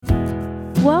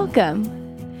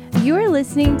Welcome. You are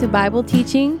listening to Bible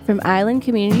teaching from Island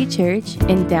Community Church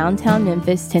in downtown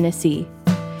Memphis, Tennessee.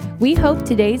 We hope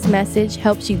today's message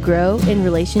helps you grow in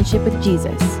relationship with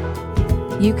Jesus.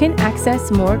 You can access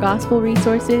more gospel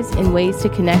resources and ways to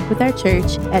connect with our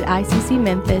church at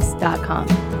iccmemphis.com.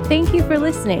 Thank you for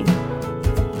listening.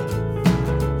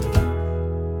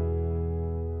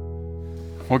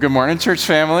 Well, good morning, church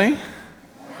family.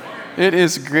 It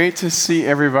is great to see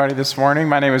everybody this morning.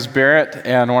 My name is Barrett,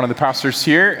 and one of the pastors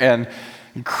here, and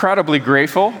incredibly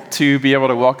grateful to be able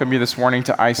to welcome you this morning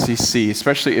to ICC,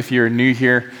 especially if you're new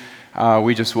here.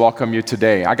 We just welcome you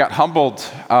today. I got humbled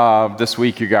this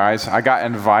week, you guys. I got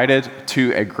invited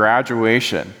to a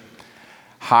graduation,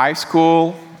 high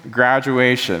school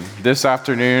graduation. This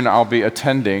afternoon, I'll be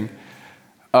attending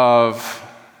of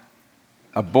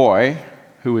a boy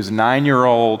who was 9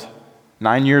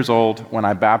 years old when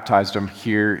I baptized him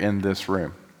here in this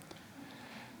room.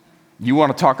 You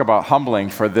want to talk about humbling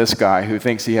for this guy who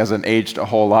thinks he hasn't aged a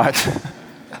whole lot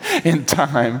in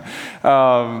time.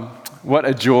 What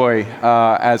a joy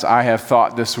as I have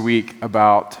thought this week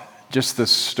about just the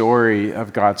story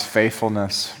of God's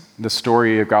faithfulness, the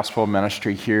story of gospel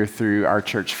ministry here through our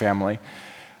church family.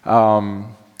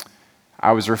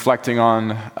 I was reflecting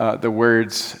on the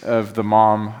words of the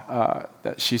mom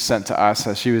that she sent to us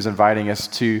as she was inviting us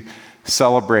to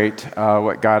celebrate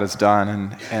what God has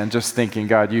done, and just thinking,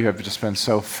 God, you have just been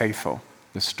so faithful.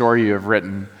 The story you have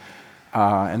written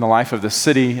in the life of the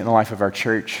city, in the life of our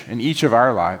church, in each of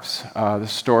our lives, the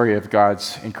story of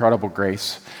God's incredible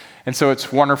grace. And so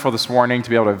it's wonderful this morning to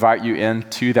be able to invite you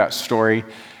into that story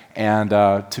and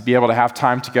to be able to have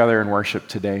time together in worship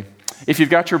today. If you've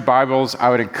got your Bibles, I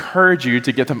would encourage you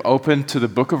to get them open to the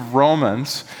book of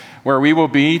Romans, where we will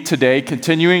be today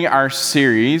continuing our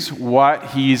series,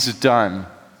 What He's Done.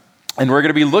 And we're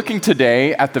going to be looking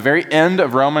today at the very end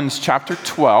of Romans chapter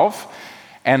 12,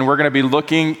 and we're going to be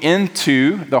looking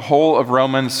into the whole of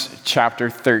Romans chapter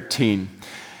 13.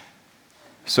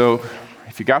 So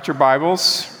if you got your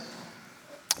Bibles,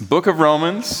 book of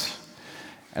Romans,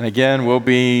 and again, we'll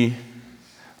be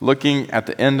looking at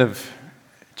the end of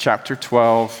chapter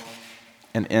 12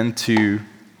 and into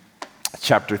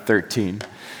chapter 13.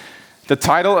 The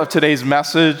title of today's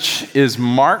message is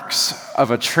Marks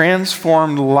of a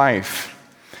Transformed Life.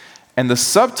 And the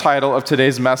subtitle of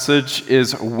today's message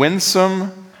is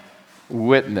Winsome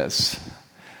Witness.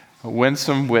 A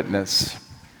winsome witness.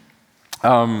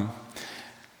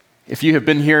 If you have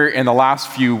been here in the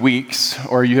last few weeks,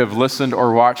 or you have listened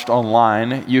or watched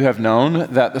online, you have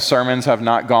known that the sermons have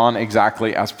not gone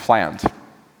exactly as planned.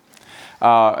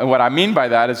 And what I mean by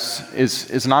that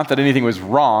is not that anything was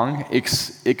wrong,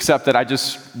 except that I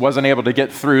just wasn't able to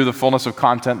get through the fullness of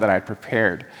content that I had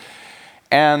prepared.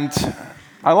 And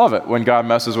I love it when God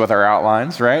messes with our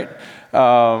outlines, right?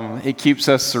 It keeps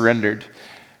us surrendered.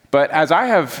 But as I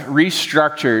have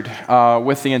restructured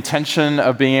with the intention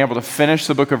of being able to finish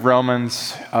the book of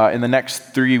Romans in the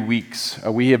next 3 weeks,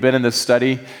 we have been in this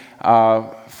study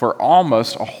for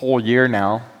almost a whole year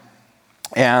now.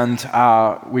 And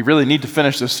we really need to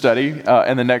finish this study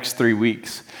in the next 3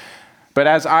 weeks. But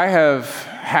as I have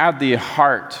had the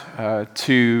heart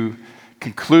to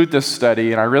conclude this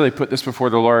study, and I really put this before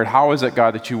the Lord, how is it,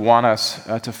 God, that you want us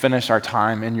to finish our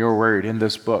time in your word, in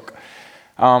this book?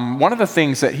 One of the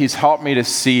things that he's helped me to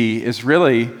see is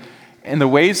really in the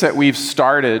ways that we've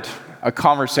started a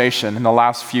conversation in the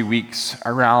last few weeks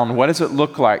around what does it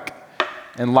look like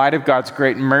in light of God's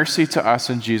great mercy to us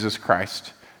in Jesus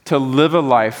Christ, to live a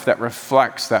life that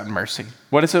reflects that mercy.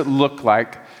 What does it look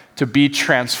like to be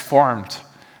transformed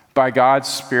by God's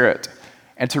Spirit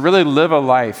and to really live a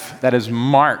life that is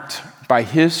marked by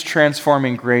His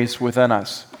transforming grace within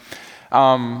us?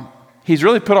 He's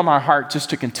really put on my heart just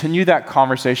to continue that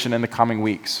conversation in the coming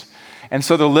weeks. And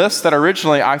so the list that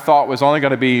originally I thought was only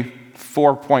going to be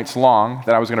 4 points long,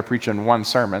 that I was going to preach in one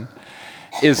sermon,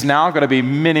 is now going to be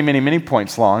many, many, many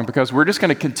points long, because we're just going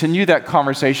to continue that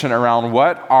conversation around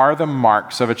what are the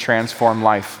marks of a transformed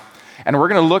life. And we're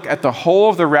going to look at the whole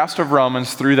of the rest of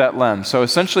Romans through that lens. So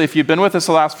essentially, if you've been with us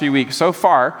the last few weeks, so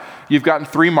far, you've gotten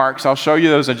 3 marks. I'll show you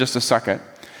those in just a second.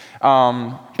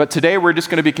 But today, we're just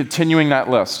going to be continuing that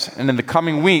list. And in the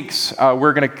coming weeks,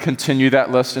 we're going to continue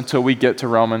that list until we get to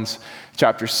Romans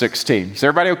chapter 16. Is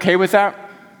everybody okay with that?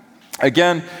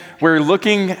 Again, we're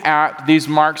looking at these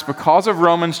marks because of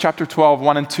Romans chapter 12,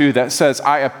 1 and 2, that says,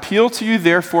 I appeal to you,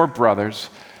 therefore, brothers,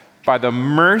 by the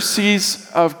mercies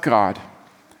of God,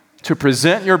 to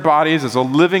present your bodies as a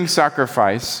living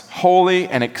sacrifice, holy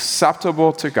and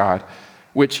acceptable to God,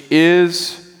 which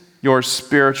is your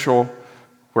spiritual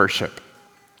worship.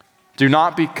 Do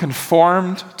not be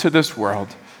conformed to this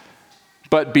world,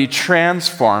 but be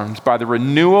transformed by the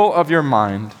renewal of your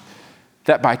mind,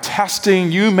 that by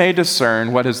testing you may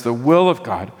discern what is the will of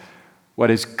God,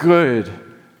 what is good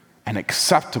and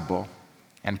acceptable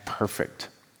and perfect.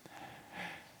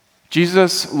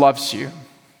 Jesus loves you.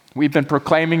 We've been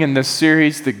proclaiming in this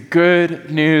series the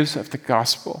good news of the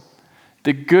gospel,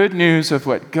 the good news of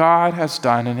what God has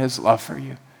done in his love for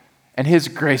you and his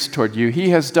grace toward you.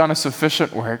 He has done a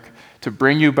sufficient work to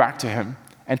bring you back to him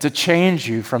and to change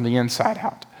you from the inside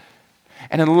out.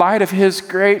 And in light of his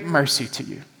great mercy to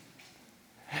you,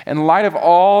 in light of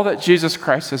all that Jesus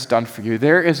Christ has done for you,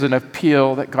 there is an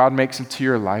appeal that God makes into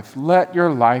your life. Let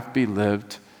your life be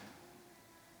lived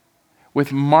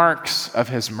with marks of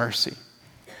his mercy.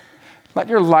 Let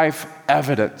your life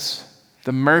evidence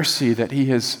the mercy that he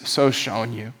has so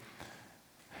shown you.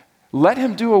 Let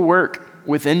him do a work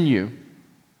within you.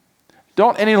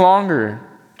 Don't any longer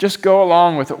just go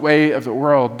along with the way of the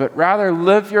world, but rather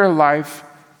live your life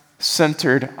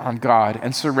centered on God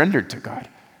and surrendered to God.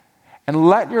 And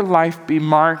let your life be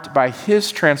marked by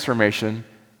his transformation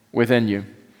within you.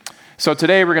 So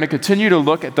today we're going to continue to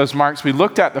look at those marks. We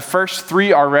looked at the first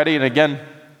three already, and again,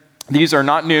 these are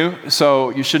not new,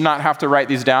 so you should not have to write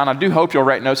these down. I do hope you'll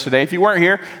write notes today. If you weren't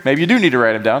here, maybe you do need to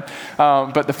write them down.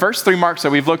 But the first three marks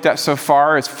that we've looked at so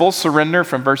far is full surrender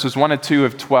from verses 1 and 2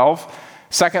 of 12.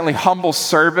 Secondly, humble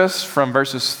service from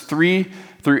verses 3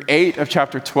 through 8 of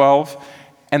chapter 12.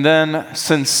 And then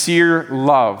sincere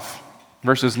love,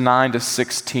 verses 9 to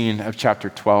 16 of chapter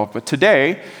 12. But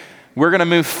today, we're going to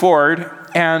move forward,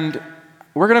 and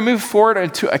we're going to move forward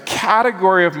into a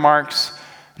category of marks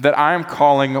that I am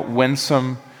calling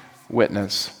winsome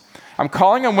witness. I'm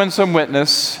calling a winsome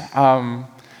witness. I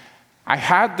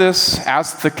had this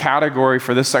as the category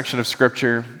for this section of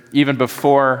Scripture even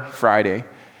before Friday.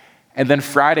 And then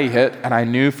Friday hit, and I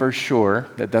knew for sure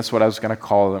that that's what I was going to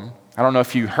call them. I don't know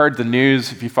if you heard the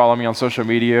news, if you follow me on social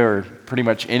media or pretty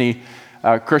much any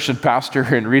Christian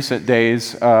pastor in recent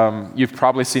days, you've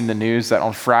probably seen the news that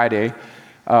on Friday,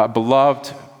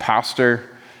 beloved pastor,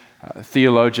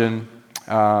 theologian,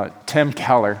 Tim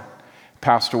Keller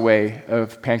passed away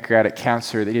of pancreatic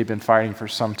cancer that he had been fighting for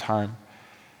some time.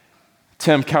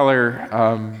 Tim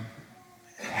Keller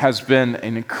has been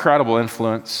an incredible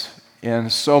influence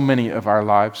in so many of our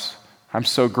lives. I'm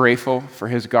so grateful for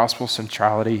his gospel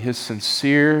centrality, his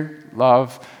sincere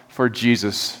love for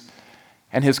Jesus,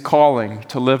 and his calling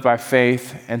to live by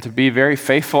faith and to be very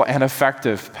faithful and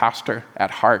effective pastor at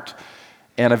heart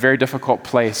in a very difficult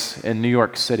place in New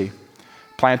York City.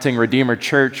 Planting Redeemer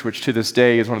Church, which to this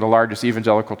day is one of the largest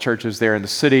evangelical churches there in the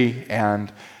city,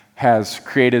 and has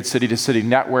created city-to-city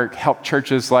network, helped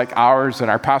churches like ours,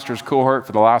 and our pastor's cohort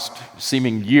for the last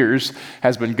seeming years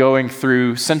has been going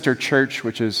through Center Church,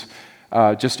 which is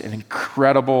just an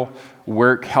incredible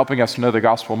work, helping us know the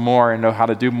gospel more and know how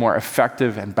to do more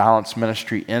effective and balanced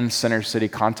ministry in Center City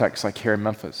contexts like here in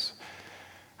Memphis.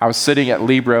 I was sitting at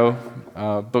Libro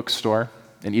bookstore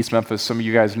in East Memphis. Some of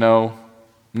you guys know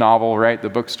Novel, right? The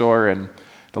bookstore and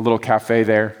the little cafe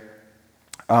there.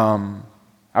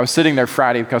 I was sitting there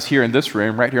Friday because here in this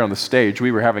room, right here on the stage,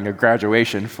 we were having a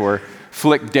graduation for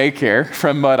Flick Daycare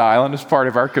from Mud Island as part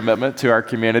of our commitment to our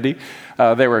community.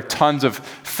 There were tons of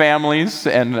families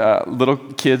and little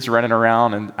kids running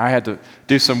around, and I had to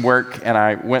do some work, and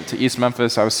I went to East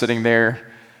Memphis. I was sitting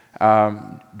there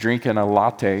drinking a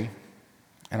latte,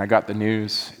 and I got the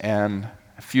news, and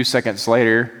a few seconds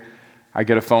later, I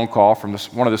get a phone call from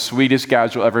one of the sweetest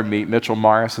guys you'll ever meet, Mitchell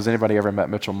Morris. Has anybody ever met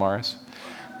Mitchell Morris?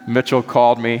 Mitchell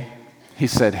called me. He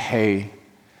said, "Hey."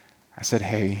 I said,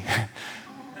 "Hey."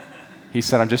 He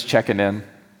said, "I'm just checking in."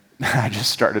 I just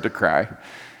started to cry.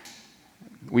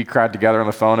 We cried together on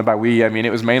the phone, and by we, I mean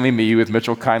it was mainly me with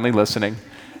Mitchell kindly listening,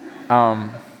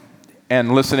 and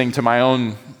listening to my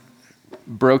own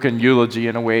broken eulogy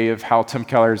in a way of how Tim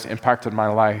Keller has impacted my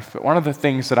life. But one of the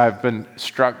things that I've been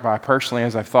struck by personally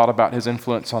as I've thought about his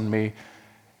influence on me,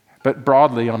 but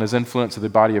broadly on his influence of the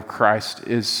body of Christ,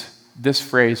 is this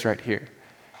phrase right here.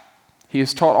 He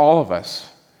has taught all of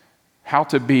us how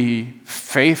to be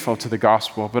faithful to the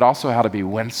gospel, but also how to be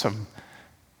winsome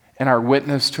in our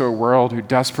witness to a world who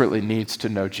desperately needs to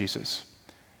know Jesus.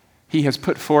 He has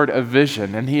put forward a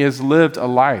vision, and he has lived a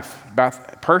life,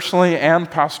 both personally and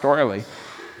pastorally,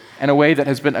 in a way that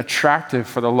has been attractive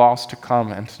for the lost to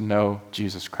come and to know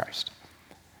Jesus Christ.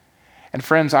 And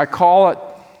friends, I call it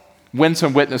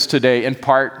Winsome Witness today in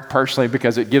part personally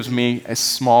because it gives me a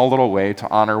small little way to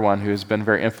honor one who has been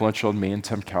very influential in me and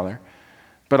Tim Keller,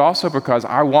 but also because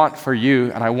I want for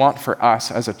you and I want for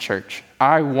us as a church,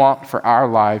 I want for our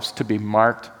lives to be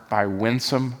marked by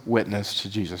winsome witness to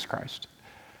Jesus Christ.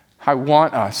 I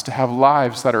want us to have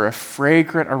lives that are a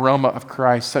fragrant aroma of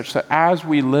Christ, such that as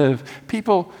we live,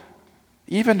 people,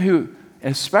 even who,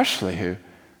 especially who,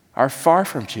 are far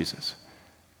from Jesus,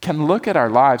 can look at our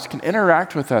lives, can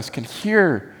interact with us, can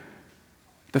hear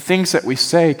the things that we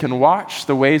say, can watch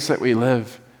the ways that we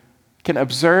live, can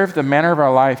observe the manner of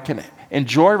our life, can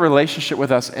enjoy relationship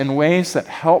with us in ways that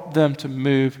help them to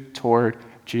move toward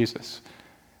Jesus.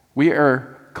 We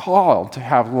are called to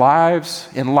have lives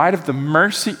in light of the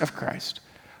mercy of Christ,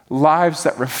 lives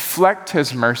that reflect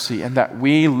his mercy and that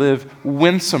we live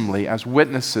winsomely as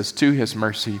witnesses to his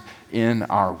mercy in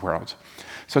our world.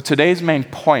 So today's main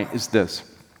point is this.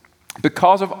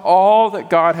 Because of all that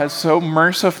God has so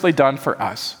mercifully done for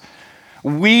us,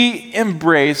 we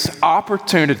embrace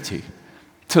opportunity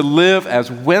to live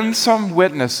as winsome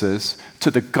witnesses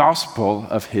to the gospel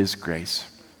of his grace.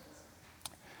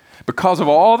 Because of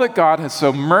all that God has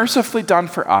so mercifully done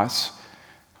for us,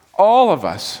 all of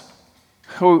us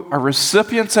who are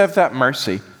recipients of that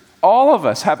mercy, all of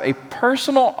us have a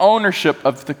personal ownership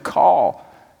of the call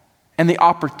and the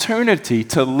opportunity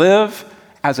to live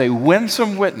as a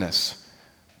winsome witness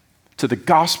to the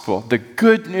gospel, the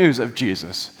good news of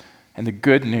Jesus, and the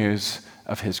good news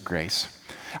of his grace.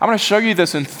 I'm going to show you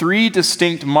this in 3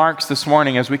 distinct marks this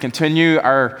morning as we continue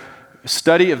our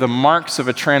study of the marks of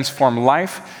a transformed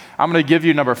life. I'm going to give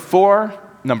you number 4,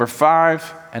 number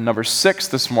 5, and number 6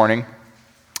 this morning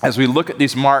as we look at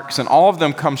these marks, and all of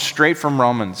them come straight from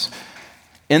Romans,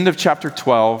 end of chapter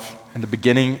 12 and the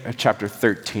beginning of chapter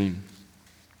 13.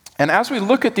 And as we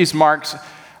look at these marks,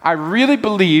 I really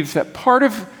believe that part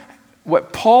of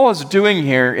what Paul is doing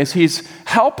here is he's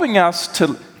helping us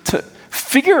to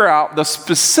figure out the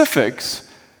specifics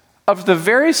of the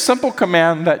very simple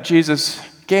command that Jesus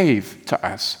gave to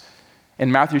us.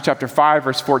 In Matthew chapter 5,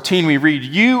 verse 14, we read,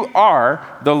 "You are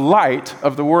the light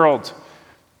of the world.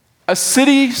 A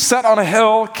city set on a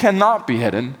hill cannot be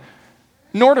hidden,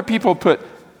 nor do people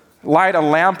light a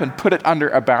lamp and put it under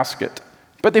a basket,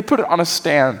 but they put it on a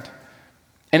stand,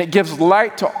 and it gives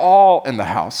light to all in the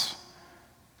house.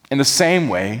 In the same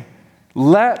way,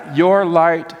 let your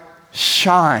light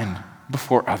shine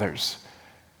before others,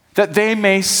 that they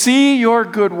may see your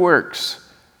good works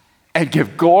and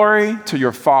give glory to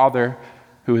your Father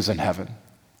who is in heaven."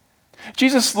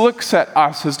 Jesus looks at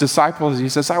us, his disciples, he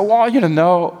says, I want you to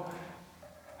know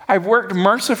I've worked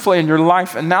mercifully in your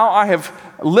life, and now I have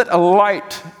lit a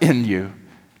light in you.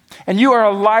 And you are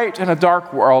a light in a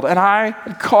dark world, and I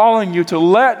am calling you to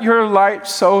let your light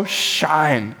so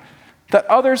shine that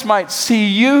others might see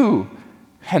you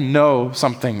and know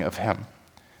something of him.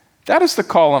 That is the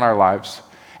call in our lives.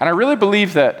 And I really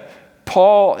believe that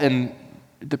Paul, in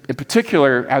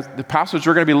particular, as the passage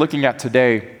we're going to be looking at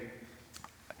today,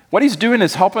 what he's doing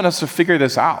is helping us to figure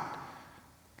this out.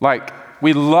 Like,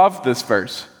 we love this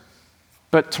verse,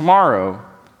 but tomorrow,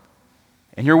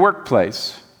 in your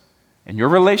workplace, in your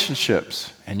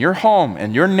relationships, in your home,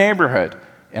 in your neighborhood,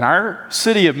 in our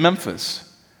city of Memphis,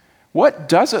 what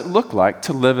does it look like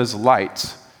to live as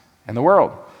lights in the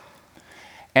world?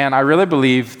 And I really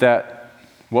believe that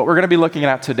what we're going to be looking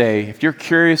at today, if you're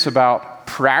curious about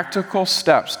practical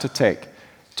steps to take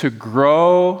to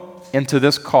grow into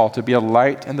this call to be a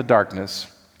light in the darkness,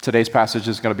 today's passage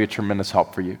is going to be a tremendous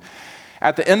help for you.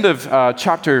 At the end of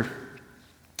chapter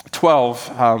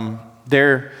 12,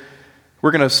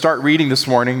 we're going to start reading this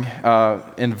morning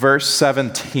in verse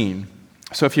 17.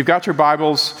 So if you've got your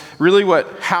Bibles, really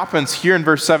what happens here in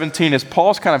verse 17 is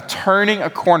Paul's kind of turning a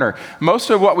corner. Most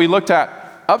of what we looked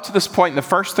at up to this point in the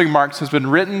first 3 marks has been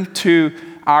written to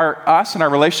us and our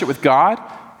relationship with God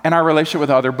and our relationship with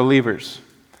other believers.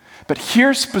 But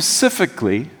here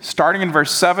specifically, starting in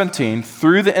verse 17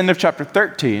 through the end of chapter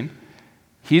 13,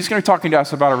 he's going to be talking to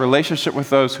us about a relationship with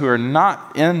those who are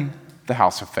not in the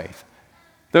house of faith,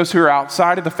 those who are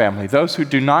outside of the family, those who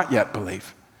do not yet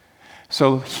believe.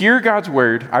 So hear God's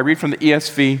word. I read from the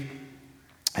ESV,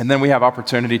 and then we have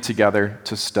opportunity together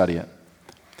to study it.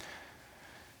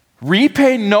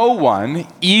 Repay no one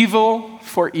evil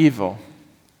for evil,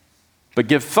 but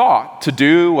give thought to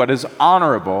do what is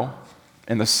honorable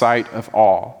in the sight of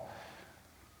all.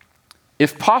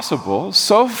 If possible,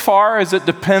 so far as it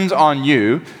depends on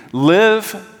you,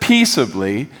 live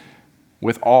peaceably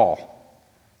with all.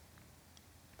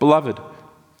 Beloved,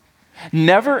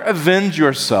 never avenge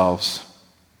yourselves,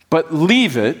 but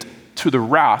leave it to the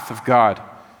wrath of God.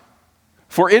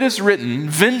 For it is written,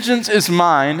 vengeance is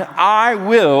mine, I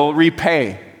will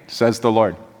repay, says the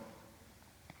Lord.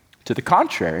 To the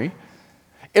contrary,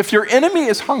 if your enemy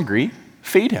is hungry,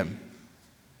 feed him.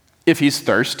 If he's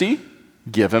thirsty,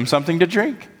 give him something to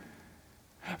drink.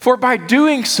 For by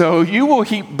doing so, you will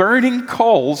heap burning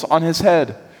coals on his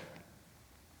head.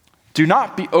 Do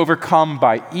not be overcome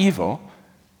by evil,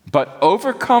 but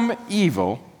overcome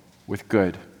evil with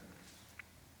good.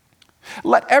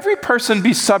 Let every person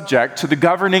be subject to the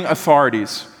governing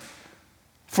authorities,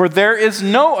 for there is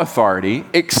no authority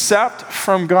except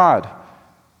from God,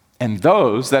 and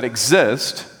those that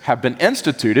exist have been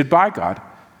instituted by God.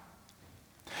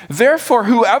 Therefore,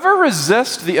 whoever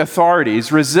resists the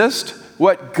authorities resists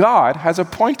what God has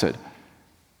appointed,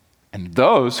 and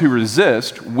those who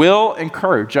resist will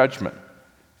incur judgment.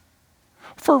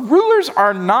 For rulers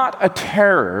are not a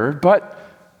terror, but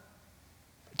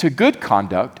to good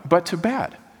conduct, but to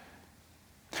bad.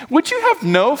 Would you have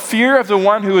no fear of the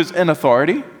one who is in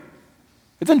authority?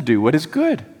 Then do what is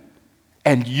good,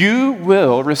 and you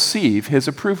will receive his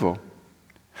approval.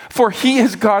 For he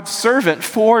is God's servant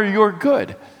for your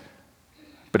good.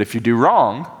 But if you do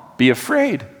wrong, be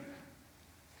afraid.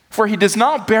 For he does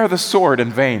not bear the sword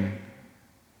in vain.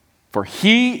 For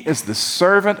he is the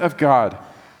servant of God,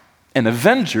 an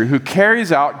avenger who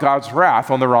carries out God's wrath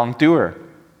on the wrongdoer.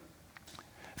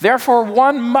 Therefore,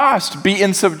 one must be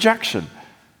in subjection,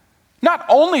 not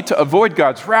only to avoid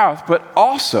God's wrath, but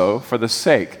also for the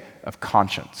sake of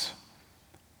conscience.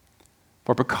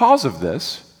 For because of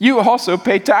this, you also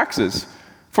pay taxes,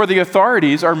 for the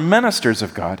authorities are ministers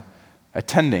of God,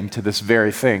 attending to this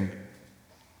very thing.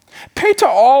 Pay to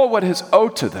all what is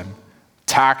owed to them,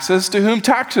 taxes to whom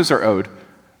taxes are owed,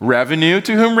 revenue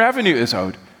to whom revenue is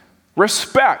owed,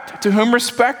 respect to whom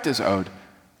respect is owed,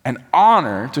 and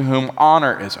honor to whom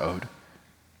honor is owed.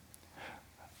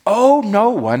 Owe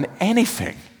no one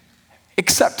anything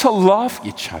except to love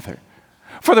each other.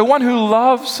 For the one who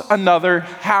loves another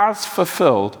has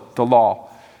fulfilled the law.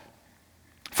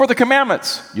 For the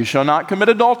commandments, you shall not commit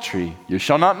adultery, you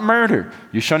shall not murder,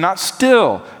 you shall not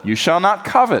steal, you shall not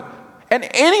covet, and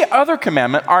any other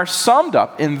commandment are summed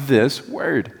up in this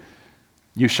word: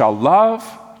 you shall love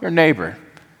your neighbor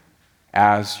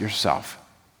as yourself.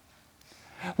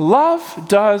 Love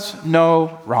does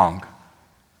no wrong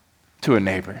to a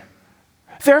neighbor.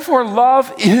 Therefore,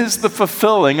 love is the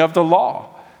fulfilling of the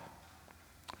law.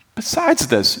 Besides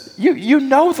this, you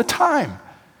know the time,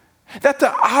 that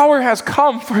the hour has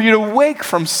come for you to wake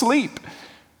from sleep.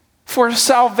 For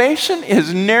salvation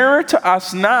is nearer to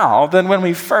us now than when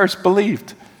we first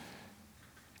believed.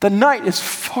 The night is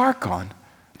far gone.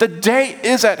 The day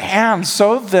is at hand.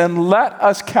 So then let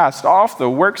us cast off the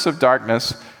works of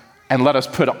darkness and let us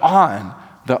put on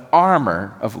the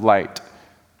armor of light.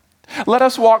 Let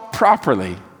us walk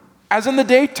properly, as in the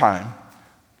daytime,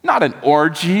 not in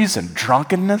orgies and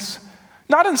drunkenness,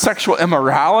 not in sexual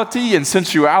immorality and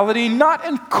sensuality, not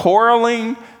in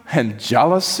quarreling and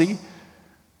jealousy,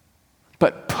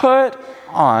 but put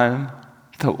on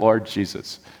the Lord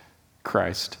Jesus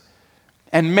Christ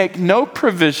and make no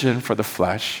provision for the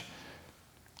flesh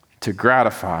to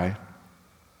gratify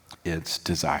its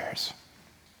desires.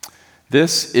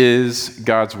 This is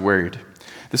God's word.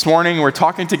 This morning, we're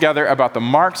talking together about the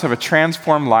marks of a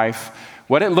transformed life,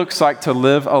 what it looks like to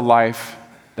live a life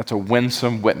that's a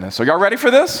winsome witness. Are y'all ready for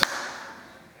this?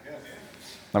 Yes.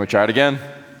 Let me try it again.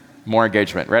 More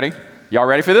engagement. Ready? Y'all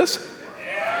ready for this?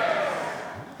 Yes.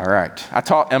 All right. I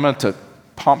taught Emma to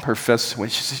pump her fists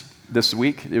this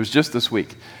week. It was just this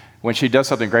week. When she does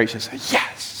something great, she says,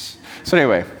 yes. So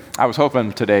anyway, I was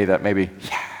hoping today that maybe,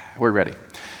 we're ready.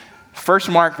 First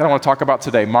mark that I want to talk about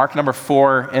today, mark number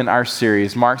 4 in our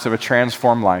series, Marks of a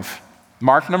Transformed Life.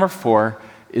 Mark number 4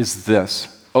 is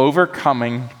this: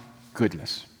 overcoming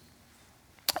goodness.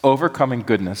 Overcoming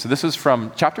goodness. So this is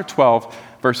from chapter 12,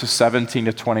 verses 17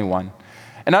 to 21.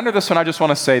 And under this one, I just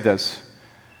want to say this.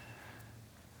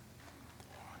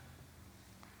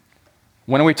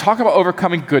 When we talk about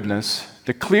overcoming goodness,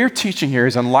 the clear teaching here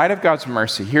is, in light of God's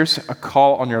mercy, here's a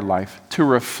call on your life to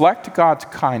reflect God's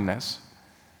kindness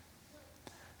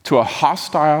to a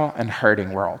hostile and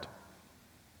hurting world.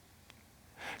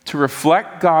 To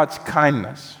reflect God's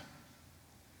kindness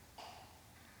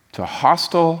to a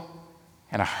hostile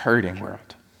and a hurting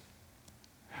world.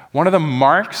 One of the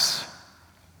marks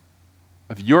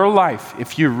of your life,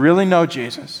 if you really know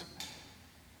Jesus,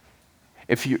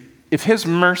 if his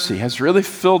mercy has really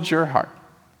filled your heart,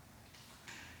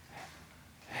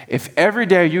 if every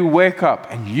day you wake up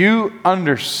and you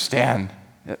understand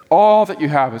that all that you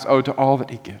have is owed to all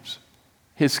that he gives,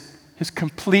 his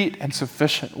complete and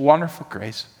sufficient, wonderful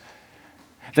grace,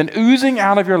 then oozing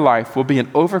out of your life will be an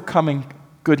overcoming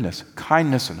goodness,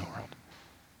 kindness in the world,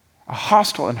 a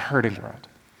hostile and hurting world.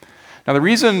 Now, the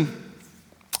reason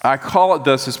I call it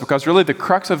this is because really the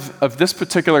crux of this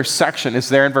particular section is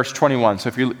there in verse 21. So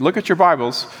if you look at your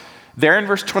Bibles, there in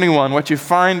verse 21, what you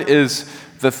find is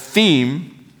the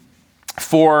theme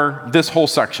for this whole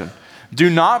section. Do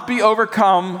not be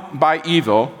overcome by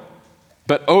evil,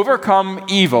 but overcome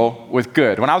evil with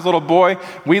good. When I was a little boy,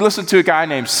 we listened to a guy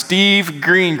named Steve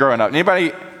Green growing up.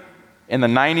 Anybody in the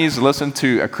 90s listen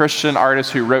to a Christian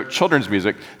artist who wrote children's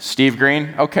music? Steve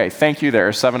Green? Okay, thank you. There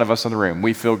are 7 of us in the room.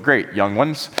 We feel great, young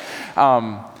ones.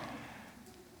 One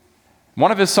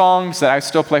of his songs that I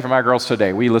still play for my girls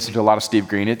today, we listen to a lot of Steve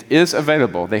Green. It is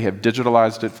available. They have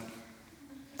digitalized it.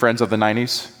 Friends of the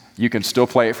 90s. You can still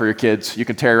play it for your kids. You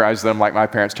can terrorize them like my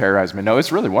parents terrorized me. No,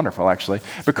 it's really wonderful, actually,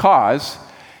 because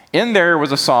in there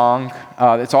was a song,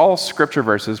 it's all scripture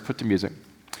verses put to music.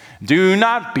 Do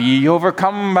not be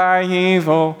overcome by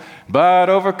evil, but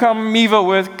overcome evil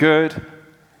with good.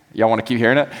 Y'all want to keep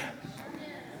hearing it?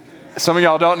 Some of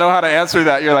y'all don't know how to answer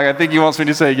that. You're like, I think he wants me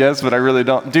to say yes, but I really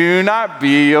don't. Do not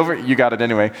be you got it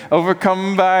anyway.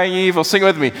 Overcome by evil. Sing it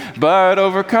with me. But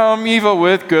overcome evil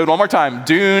with good. One more time.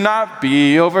 Do not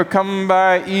be overcome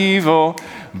by evil,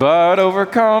 but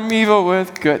overcome evil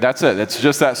with good. That's it. It's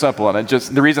just that simple. And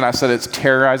the reason I said it's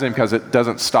terrorizing because it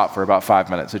doesn't stop for about 5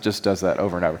 minutes. It just does that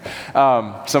over and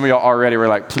over. Some of y'all already were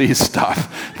like, please stop.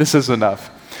 This is enough.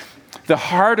 The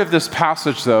heart of this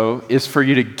passage, though, is for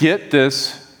you to get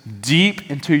this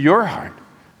deep into your heart.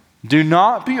 Do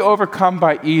not be overcome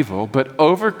by evil, but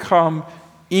overcome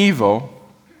evil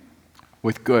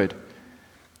with good.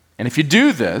 And if you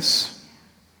do this,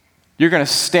 you're going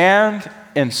to stand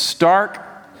in stark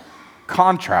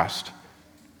contrast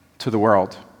to the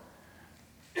world.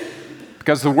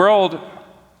 Because the world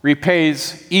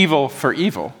repays evil for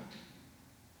evil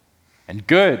and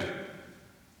good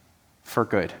for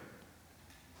good.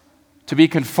 To be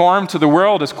conformed to the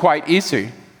world is quite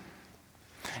easy.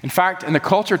 In fact, in the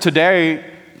culture today,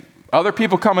 other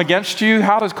people come against you.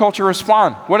 How does culture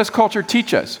respond? What does culture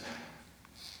teach us?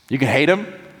 You can hate them.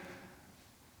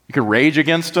 You can rage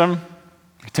against them.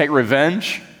 You can take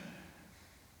revenge.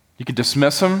 You can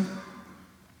dismiss them.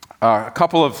 A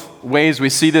couple of ways we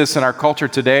see this in our culture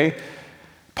today.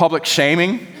 Public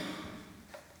shaming.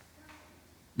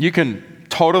 You can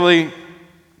totally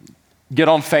get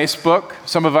on Facebook.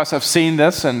 Some of us have seen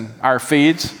this in our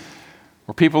feeds,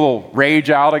 where people will rage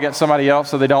out against somebody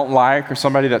else that they don't like or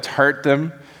somebody that's hurt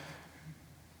them.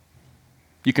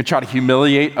 You can try to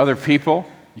humiliate other people.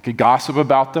 You can gossip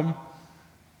about them.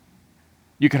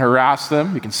 You can harass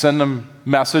them. You can send them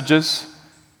messages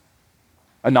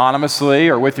anonymously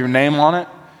or with your name on it.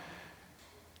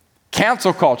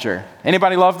 Cancel culture.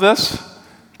 Anybody love this?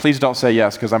 Please don't say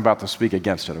yes, because I'm about to speak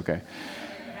against it, okay?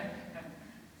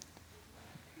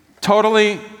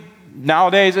 Totally,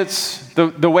 nowadays it's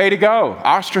the way to go.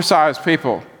 Ostracize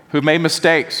people who've made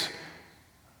mistakes.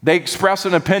 They express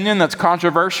an opinion that's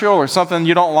controversial or something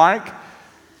you don't like.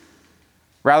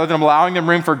 Rather than allowing them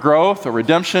room for growth or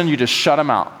redemption, you just shut them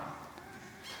out.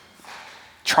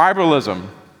 Tribalism.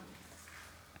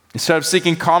 Instead of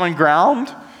seeking common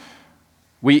ground,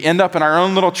 we end up in our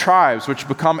own little tribes, which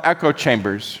become echo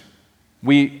chambers.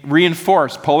 We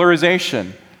reinforce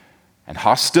polarization and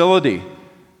hostility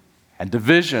and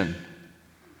division,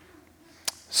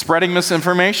 spreading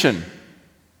misinformation,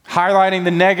 highlighting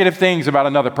the negative things about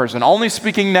another person, only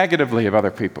speaking negatively of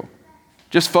other people,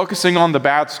 just focusing on the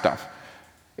bad stuff,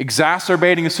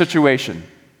 exacerbating the situation,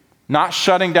 not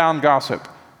shutting down gossip,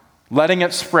 letting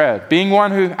it spread, being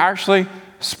one who actually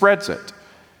spreads it.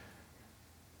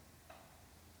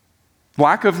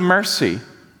 Lack of mercy,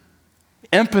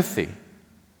 empathy,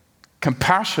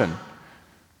 compassion.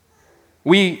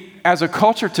 We, as a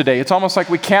culture today, it's almost like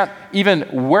we can't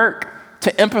even work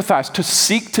to empathize, to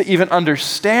seek to even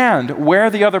understand where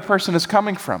the other person is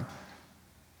coming from.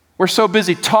 We're so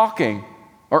busy talking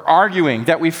or arguing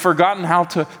that we've forgotten how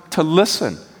to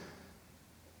listen.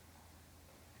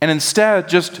 And instead,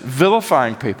 just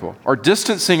vilifying people or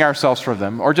distancing ourselves from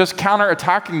them or just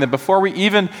counterattacking them before we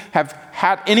even have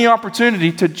had any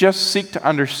opportunity to just seek to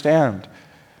understand.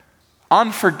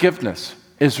 Unforgiveness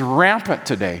is rampant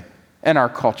today in our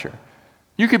culture.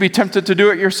 You could be tempted to do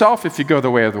it yourself if you go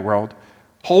the way of the world.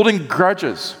 Holding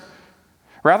grudges.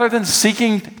 Rather than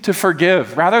seeking to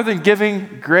forgive, rather than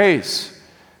giving grace,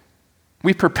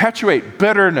 we perpetuate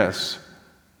bitterness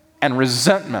and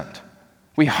resentment.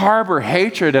 We harbor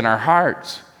hatred in our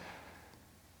hearts.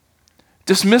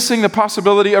 Dismissing the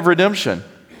possibility of redemption.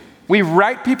 We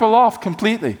write people off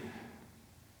completely.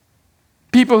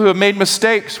 People who have made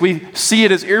mistakes, we see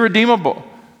it as irredeemable.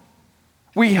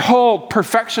 We hold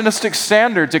perfectionistic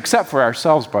standards, except for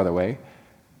ourselves, by the way,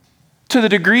 to the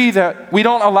degree that we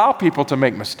don't allow people to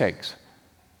make mistakes.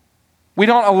 We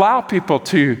don't allow people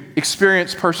to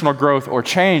experience personal growth or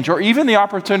change, or even the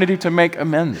opportunity to make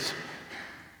amends.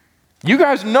 You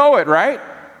guys know it, right?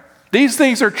 These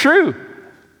things are true.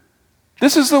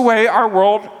 This is the way our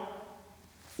world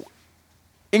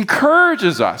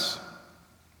encourages us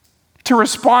to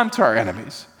respond to our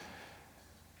enemies.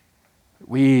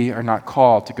 We are not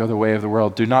called to go the way of the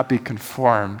world. Do not be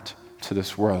conformed to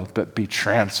this world, but be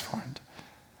transformed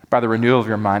by the renewal of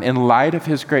your mind. In light of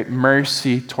his great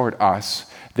mercy toward us,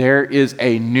 there is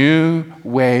a new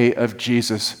way of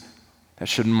Jesus that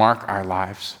should mark our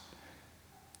lives.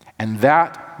 And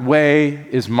that way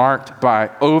is marked by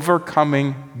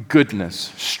overcoming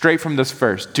goodness. Straight from this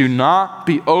verse. Do not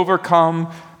be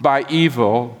overcome by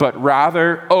evil, but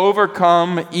rather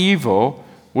overcome evil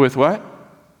with what?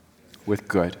 With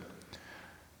good.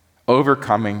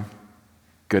 Overcoming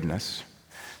goodness.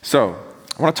 So,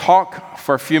 I want to talk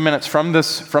for a few minutes from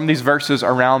these verses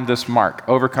around this mark,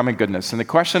 overcoming goodness. And the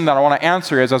question that I want to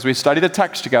answer is, as we study the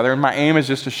text together, and my aim is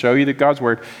just to show you that God's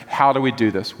word, how do we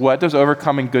do this? What does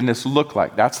overcoming goodness look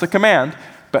like? That's the command,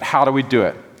 but how do we do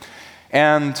it?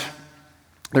 And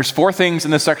there's 4 things in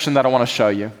this section that I want to show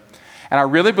you. And I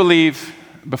really believe,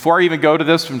 before I even go to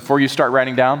this, before you start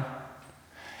writing down,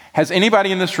 has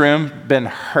anybody in this room been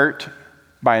hurt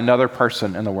by another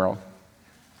person in the world?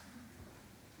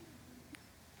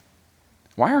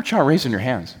 Why aren't y'all raising your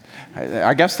hands?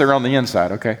 I guess they're on the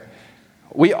inside, okay?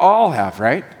 We all have,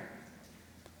 right?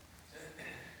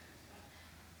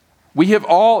 We have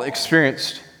all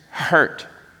experienced hurt.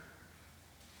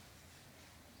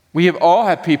 We have all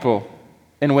had people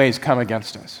in ways come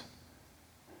against us.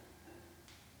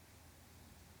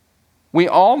 We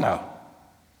all know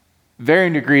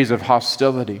varying degrees of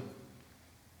hostility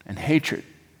and hatred.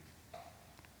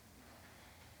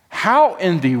 How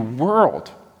in the world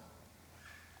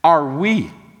are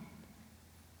we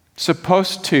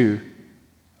supposed to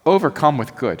overcome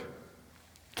with good?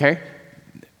 Okay?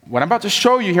 What I'm about to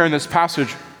show you here in this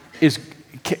passage is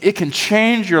it can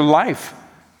change your life,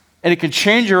 and it can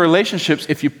change your relationships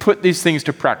if you put these things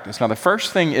to practice. Now, the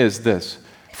first thing is this.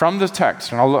 From the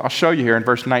text, and I'll show you here in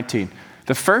verse 19.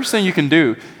 The first thing you can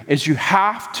do is you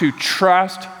have to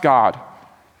trust God.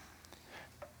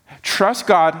 Trust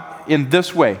God in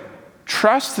this way.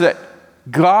 Trust that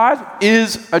God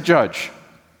is a judge,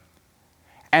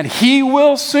 and he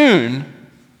will soon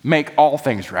make all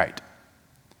things right.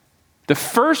 The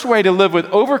first way to live with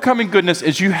overcoming goodness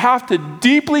is you have to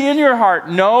deeply in your heart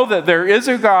know that there is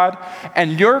a God,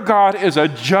 and your God is a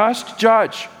just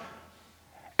judge.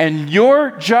 And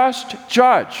your just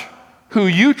judge, who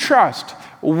you trust,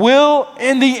 will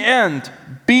in the end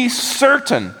be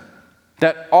certain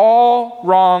that all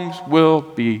wrongs will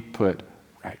be put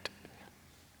right.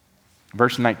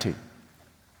 Verse 19.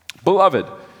 Beloved,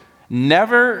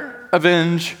 never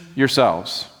avenge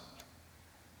yourselves.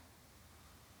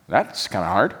 That's kind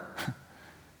of hard.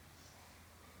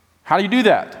 How do you do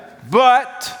that?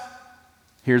 But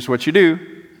here's what you do.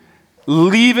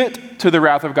 Leave it to the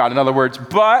wrath of God. In other words,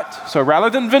 so rather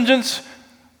than vengeance,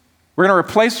 we're going to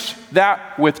replace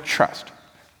that with trust.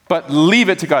 But leave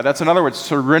it to God. That's in other words,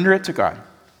 surrender it to God.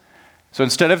 So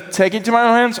instead of taking it to my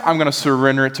own hands, I'm going to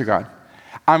surrender it to God.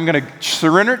 I'm going to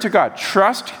surrender it to God.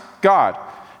 Trust God,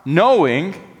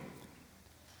 knowing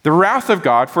the wrath of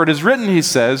God, for it is written, he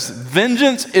says,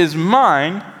 vengeance is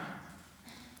mine,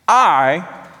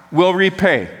 I will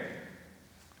repay,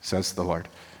 says the Lord.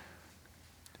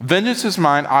 Vengeance is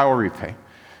mine, I will repay.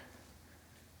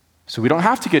 So we don't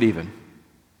have to get even.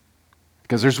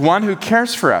 Because there's one who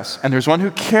cares for us, and there's one who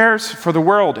cares for the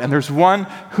world, and there's one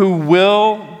who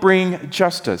will bring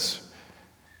justice.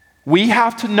 We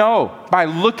have to know by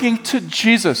looking to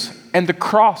Jesus and the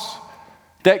cross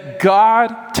that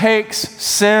God takes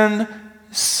sin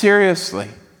seriously.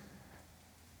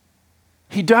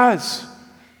 He does.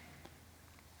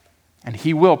 And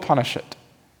he will punish it.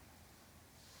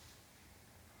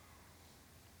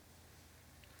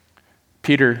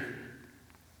 Peter,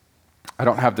 I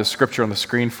don't have the scripture on the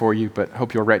screen for you, but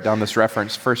hope you'll write down this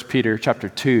reference. 1 Peter chapter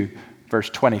 2,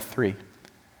 verse 23.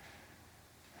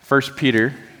 1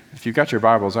 Peter, if you've got your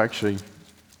Bibles, actually,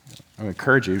 I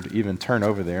encourage you to even turn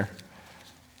over there,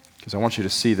 because I want you to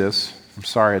see this. I'm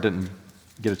sorry I didn't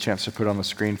get a chance to put it on the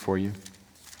screen for you.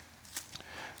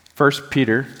 1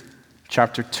 Peter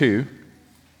chapter 2,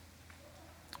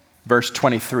 verse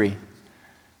 23.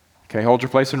 Okay, hold your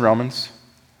place in Romans.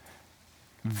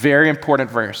 Very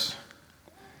important verse.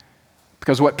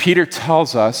 Because what Peter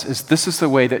tells us is this is the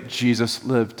way that Jesus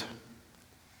lived.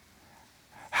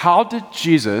 How did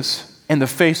Jesus, in the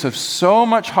face of so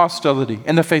much hostility,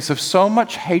 in the face of so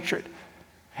much hatred,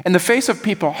 in the face of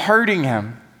people hurting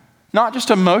him, not just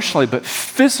emotionally, but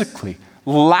physically,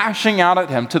 lashing out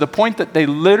at him to the point that they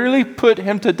literally put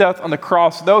him to death on the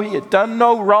cross, though he had done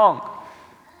no wrong.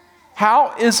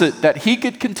 How is it that he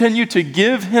could continue to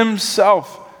give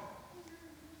himself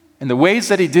in the ways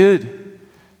that he did?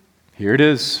 Here it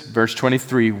is, verse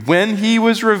 23. When he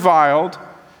was reviled,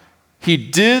 he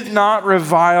did not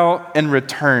revile in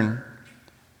return.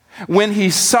 When he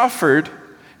suffered,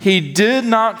 he did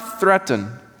not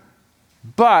threaten,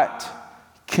 but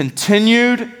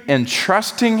continued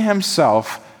entrusting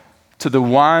himself to the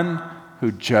one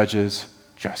who judges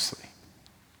justly.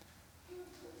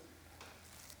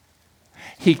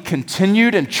 He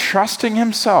continued entrusting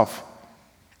himself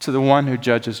to the one who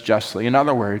judges justly. In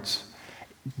other words,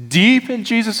 deep in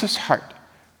Jesus' heart,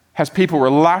 as people were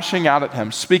lashing out at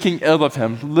him, speaking ill of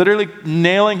him, literally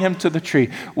nailing him to the tree,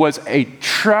 was a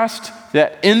trust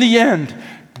that in the end,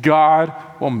 God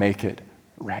will make it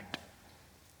right.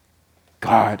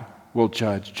 God will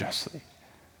judge justly.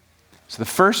 So the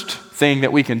first thing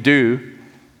that we can do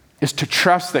is to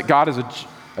trust that God is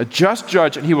a just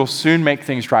judge and he will soon make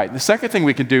things right. The second thing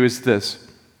we can do is this.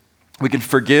 We can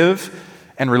forgive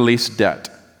and release debt.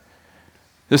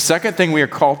 The second thing we are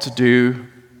called to do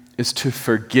is to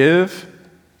forgive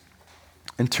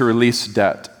and to release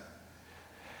debt.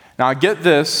 Now I get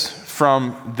this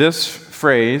from this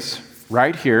phrase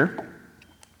right here,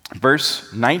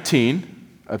 verse 19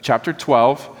 of chapter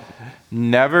 12,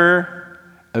 never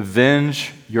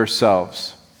avenge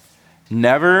yourselves.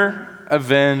 Never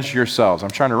avenge yourselves. I'm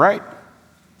trying to write,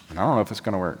 and I don't know if it's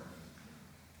going to work.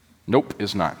 Nope,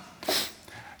 it's not.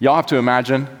 Y'all have to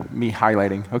imagine me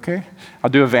highlighting, okay? I'll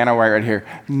do a Vanna White right here.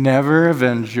 Never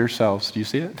avenge yourselves. Do you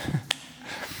see it?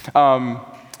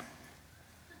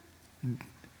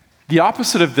 The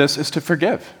opposite of this is to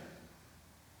forgive.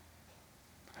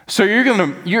 So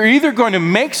you're either going to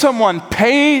make someone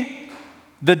pay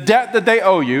the debt that they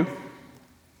owe you,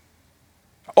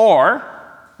 or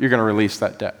you're going to release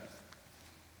that debt.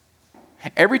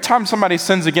 Every time somebody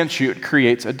sins against you, it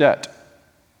creates a debt.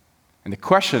 And the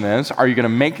question is, are you going to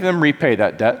make them repay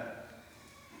that debt?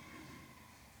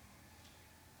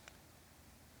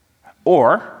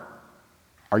 Or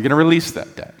are you going to release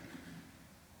that debt?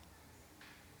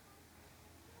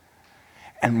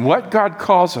 And what God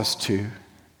calls us to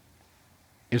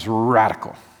is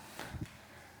radical.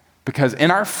 Because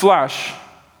in our flesh,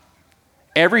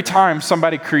 every time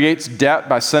somebody creates debt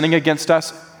by sinning against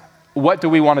us, what do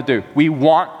we want to do? We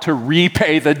want to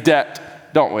repay the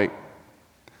debt, don't we?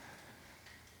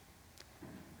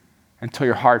 Until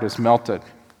your heart is melted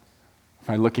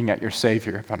by looking at your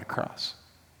Savior upon the cross.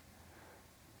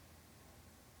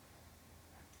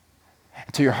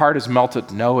 Until your heart is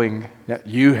melted knowing that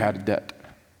you had a debt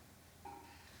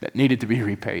that needed to be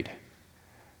repaid.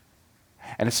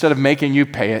 And instead of making you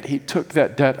pay it, he took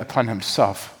that debt upon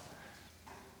himself.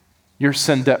 Your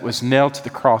sin debt was nailed to the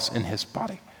cross in his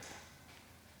body.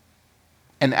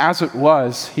 And as it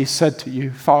was, he said to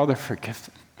you, Father, forgive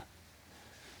them.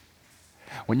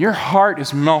 When your heart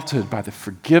is melted by the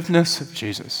forgiveness of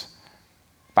Jesus,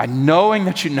 by knowing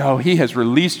that you know he has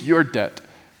released your debt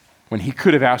when he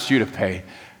could have asked you to pay,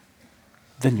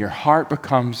 then your heart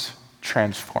becomes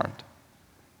transformed.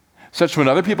 Such when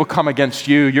other people come against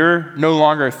you, you're no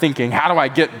longer thinking, how do I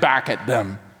get back at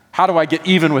them? How do I get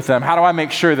even with them? How do I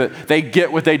make sure that they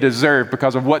get what they deserve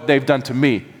because of what they've done to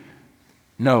me?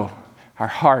 No, our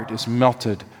heart is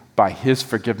melted by his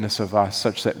forgiveness of us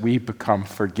such that we become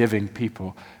forgiving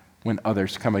people when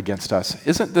others come against us.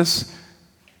 Isn't this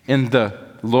in the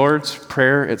Lord's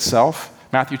Prayer itself?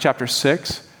 Matthew chapter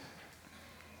 6.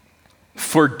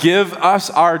 Forgive us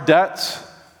our debts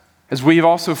as we've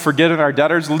also forgiven our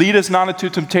debtors. Lead us not into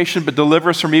temptation, but deliver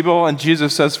us from evil. And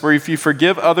Jesus says, for if you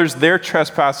forgive others their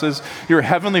trespasses, your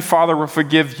heavenly Father will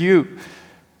forgive you.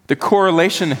 The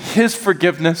correlation, his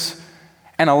forgiveness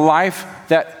and a life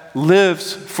that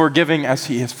lives forgiving as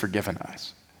he has forgiven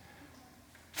us.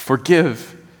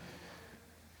 Forgive.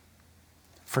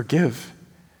 Forgive.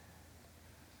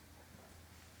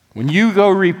 When you go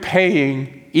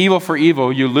repaying evil for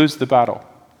evil, you lose the battle.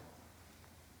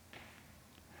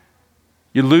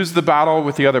 You lose the battle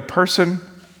with the other person,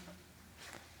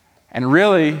 and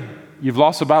really, you've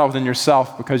lost the battle within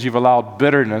yourself because you've allowed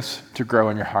bitterness to grow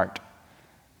in your heart.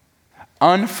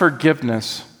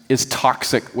 Unforgiveness is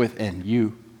toxic within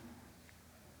you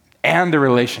and the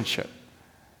relationship.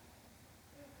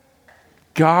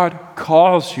 God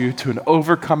calls you to an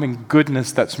overcoming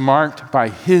goodness that's marked by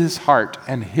his heart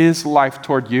and his life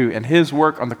toward you and his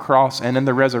work on the cross and in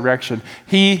the resurrection.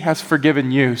 He has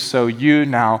forgiven you, so you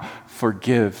now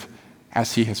forgive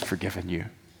as he has forgiven you.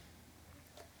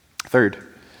 Third,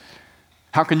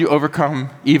 how can you overcome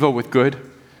evil with good?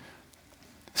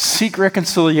 Seek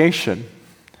reconciliation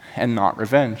and not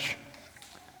revenge.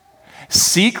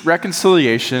 Seek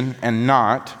reconciliation and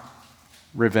not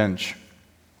revenge.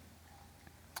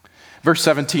 Verse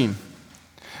 17,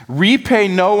 repay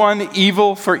no one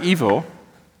evil for evil,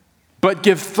 but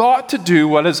give thought to do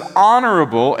what is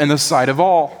honorable in the sight of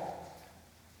all.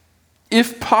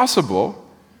 If possible,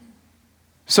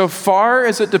 so far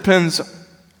as it depends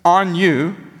on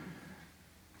you,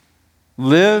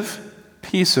 live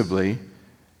peaceably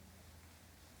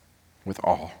with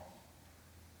all.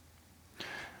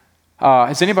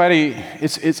 Has anybody,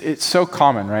 it's so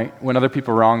common, right? When other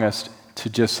people wrong us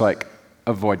to just like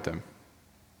avoid them.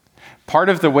 Part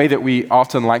of the way that we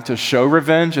often like to show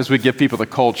revenge is we give people the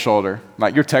cold shoulder.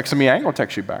 Like, you're texting me, I ain't gonna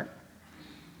text you back.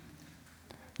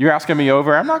 You're asking me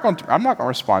over, I'm not gonna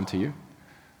respond to you.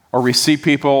 Or we see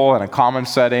people in a common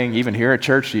setting, even here at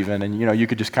church even, and you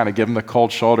could just kind of give them the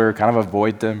cold shoulder, kind of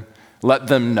avoid them, let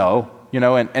them know,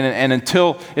 and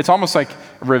until, it's almost like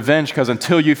revenge, because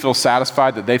until you feel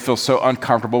satisfied that they feel so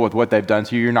uncomfortable with what they've done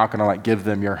to you, you're not gonna like give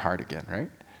them your heart again, right?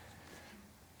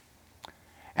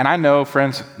 And I know,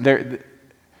 friends,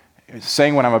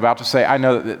 saying what I'm about to say, I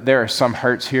know that there are some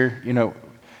hurts here.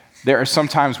 There are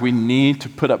sometimes we need to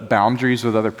put up boundaries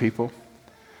with other people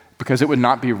because it would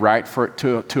not be right for it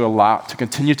to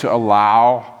continue to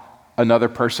allow another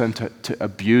person to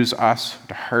abuse us,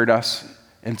 to hurt us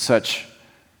in such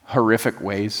horrific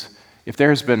ways. If there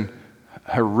has been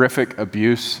horrific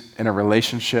abuse in a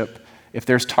relationship, if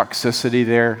there's toxicity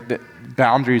there, that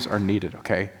boundaries are needed,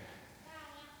 okay?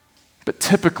 But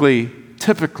typically,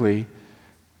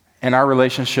 in our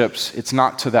relationships, it's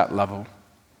not to that level.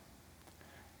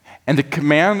 And the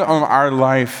command on our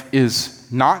life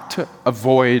is not to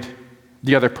avoid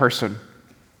the other person,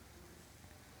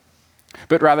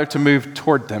 but rather to move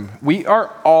toward them. We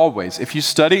are always, if you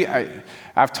study,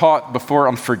 I've taught before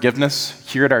on forgiveness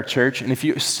here at our church, and if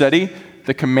you study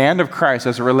the command of Christ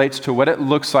as it relates to what it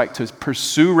looks like to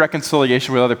pursue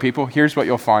reconciliation with other people, here's what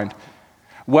you'll find.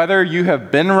 Whether you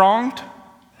have been wronged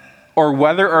or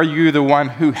whether are you the one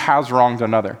who has wronged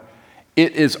another,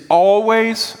 it is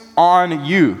always on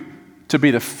you to be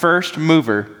the first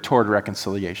mover toward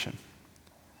reconciliation.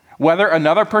 Whether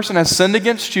another person has sinned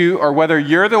against you or whether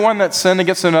you're the one that sinned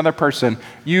against another person,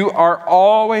 you are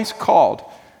always called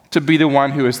to be the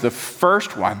one who is the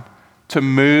first one to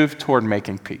move toward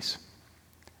making peace.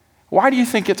 Why do you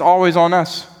think it's always on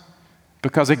us?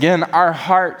 Because again, our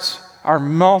hearts are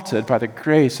melted by the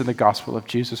grace and the gospel of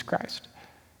Jesus Christ.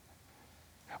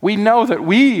 We know that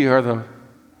we are the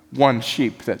one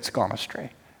sheep that's gone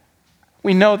astray.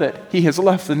 We know that he has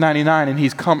left the 99 and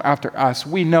he's come after us.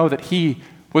 We know that he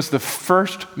was the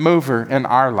first mover in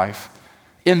our life.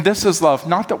 And this is love,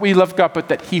 not that we love God, but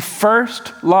that he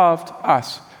first loved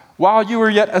us. While you were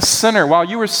yet a sinner, while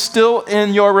you were still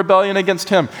in your rebellion against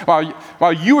him,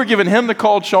 while you were giving him the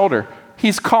cold shoulder,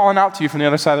 he's calling out to you from the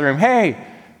other side of the room, hey,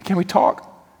 can we talk?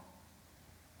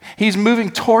 He's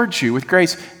moving towards you with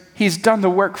grace. He's done the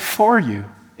work for you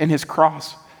in his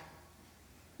cross.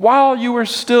 While you were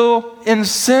still in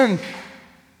sin,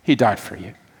 he died for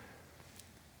you.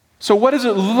 So what does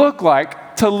it look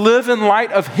like to live in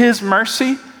light of his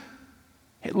mercy?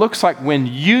 It looks like when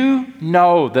you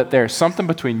know that there's something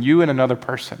between you and another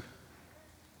person,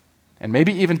 and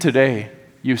maybe even today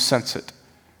you sense it.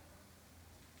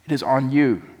 It is on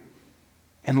you.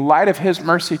 In light of his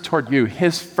mercy toward you,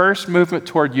 his first movement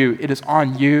toward you, it is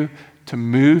on you to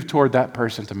move toward that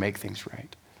person to make things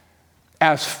right.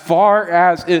 As far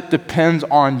as it depends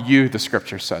on you, the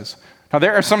scripture says. Now,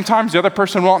 there are some times the other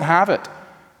person won't have it.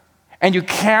 And you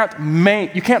can't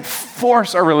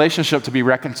force a relationship to be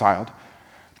reconciled.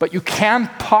 But you can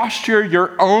posture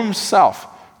your own self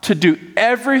to do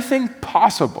everything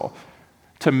possible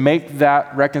to make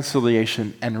that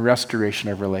reconciliation and restoration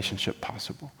of relationship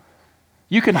possible.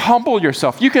 You can humble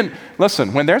yourself.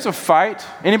 Listen, when there's a fight,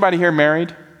 anybody here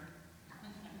married?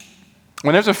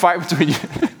 When there's a fight between you,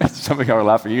 some of y'all are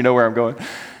laughing, you know where I'm going.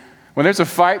 When there's a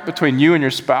fight between you and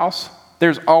your spouse,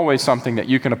 there's always something that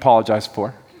you can apologize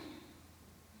for.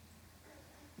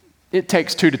 It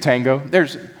takes two to tango.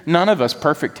 There's none of us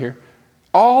perfect here.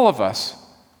 All of us,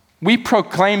 we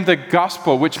proclaim the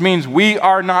gospel, which means we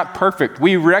are not perfect.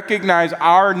 We recognize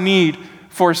our need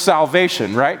for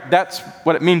salvation, right? That's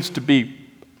what it means to be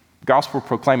gospel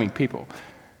proclaiming people.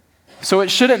 So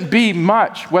it shouldn't be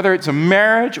much, whether it's a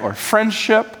marriage or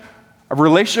friendship, a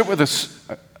relationship with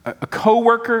a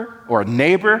coworker or a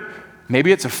neighbor.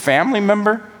 Maybe it's a family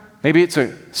member. Maybe it's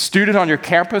a student on your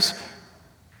campus.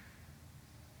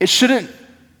 It shouldn't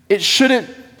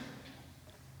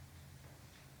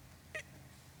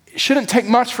take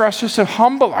much for us just to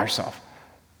humble ourselves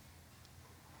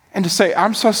and to say,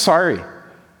 I'm so sorry.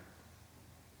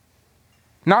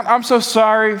 Not, I'm so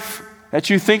sorry that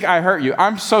you think I hurt you.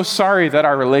 I'm so sorry that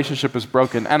our relationship is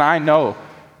broken, and I know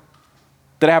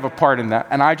that I have a part in that,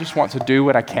 and I just want to do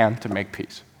what I can to make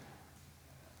peace.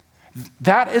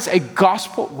 That is a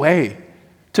gospel way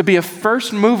to be a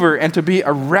first mover and to be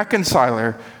a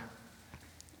reconciler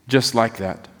just like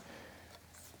that.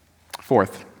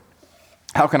 Fourth,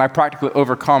 how can I practically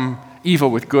overcome evil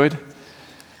with good?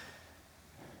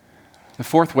 The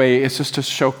fourth way is just to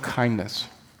show kindness.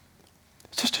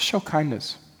 It's just to show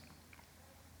kindness.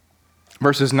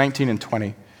 Verses 19 and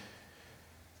 20.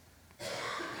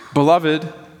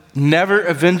 Beloved, never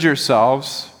avenge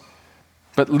yourselves,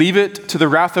 but leave it to the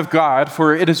wrath of God,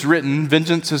 for it is written,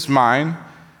 vengeance is mine,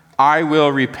 I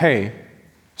will repay,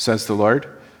 says the Lord.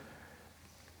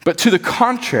 But to the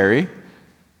contrary,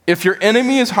 if your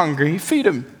enemy is hungry, feed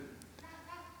him.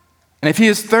 And if he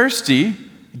is thirsty,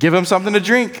 give him something to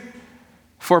drink.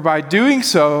 For by doing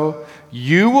so,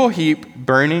 you will heap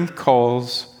burning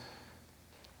coals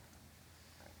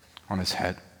on his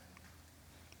head.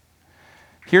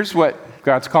 Here's what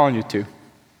God's calling you to.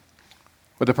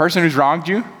 With the person who's wronged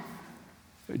you,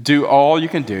 do all you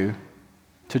can do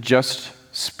to just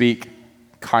speak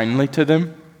kindly to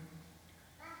them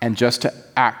and just to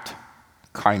act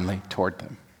kindly toward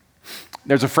them.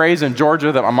 There's a phrase in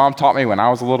Georgia that my mom taught me when I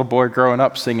was a little boy growing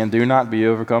up singing, do not be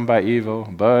overcome by evil,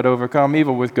 but overcome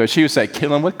evil with good. She would say,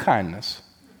 kill him with kindness.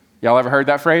 Y'all ever heard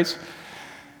that phrase?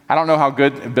 I don't know how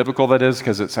good and biblical that is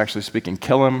because it's actually speaking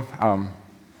kill him.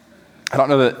 I don't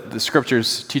know that the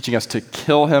scripture's teaching us to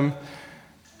kill him.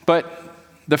 But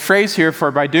the phrase here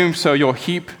for by doing so, you'll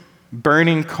heap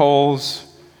burning coals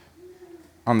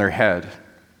on their head.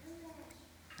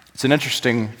 It's an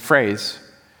interesting phrase.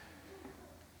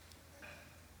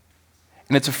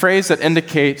 And it's a phrase that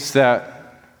indicates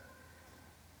that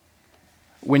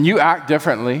when you act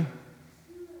differently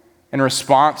in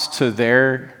response to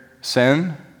their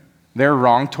sin, their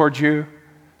wrong toward you,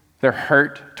 their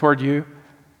hurt toward you,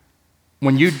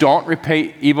 when you don't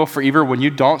repay evil for evil, when you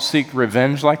don't seek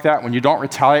revenge like that, when you don't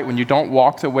retaliate, when you don't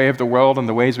walk the way of the world in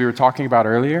the ways we were talking about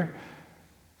earlier,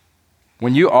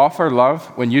 when you offer love,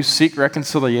 when you seek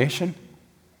reconciliation,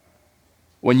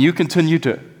 when you continue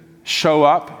to show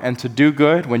up and to do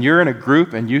good, when you're in a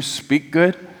group and you speak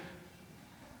good,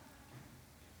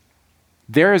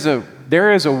 there is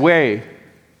a way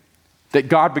that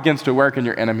God begins to work in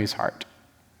your enemy's heart.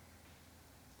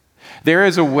 There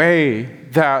is a way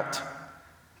that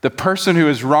the person who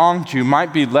has wronged you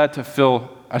might be led to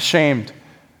feel ashamed,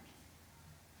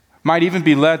 might even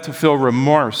be led to feel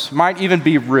remorse, might even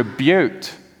be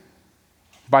rebuked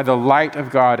by the light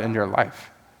of God in your life.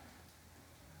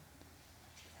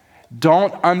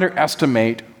 Don't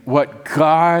underestimate what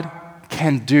God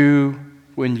can do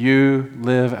when you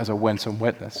live as a winsome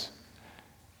witness.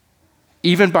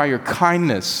 Even by your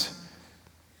kindness,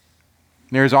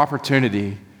 there's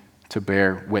opportunity to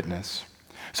bear witness.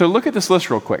 So look at this list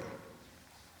real quick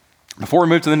before we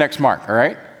move to the next mark, all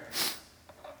right?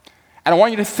 And I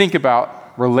want you to think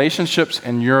about relationships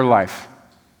in your life.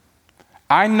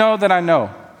 I know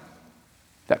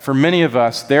that for many of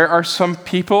us, there are some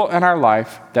people in our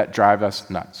life that drive us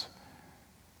nuts.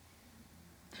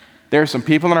 There are some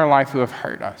people in our life who have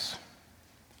hurt us.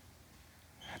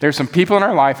 There are some people in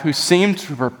our life who seem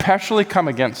to perpetually come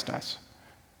against us.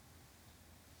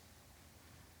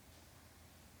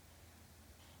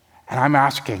 And I'm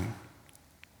asking,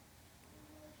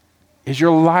 is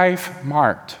your life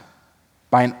marked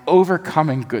by an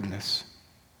overcoming goodness?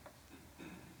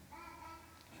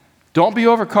 Don't be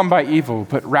overcome by evil,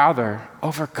 but rather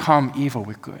overcome evil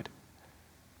with good.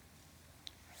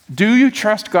 Do you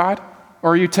trust God,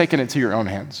 or are you taking it to your own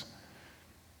hands?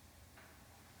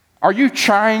 Are you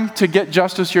trying to get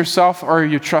justice yourself, or are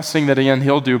you trusting that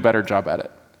He'll do a better job at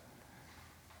it?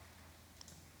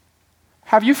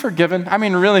 Have you forgiven? I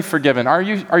mean, really forgiven. Are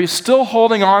you still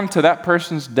holding on to that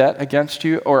person's debt against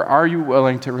you, or are you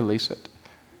willing to release it?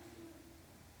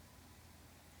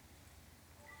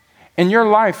 In your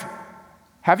life,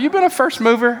 have you been a first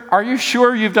mover? Are you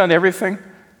sure you've done everything?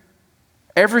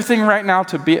 Everything right now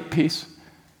to be at peace?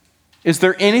 Is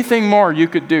there anything more you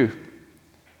could do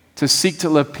to seek to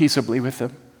live peaceably with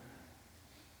them?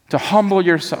 To humble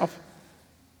yourself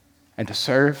and to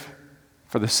serve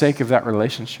for the sake of that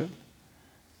relationship?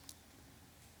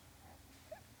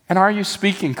 And are you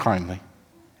speaking kindly?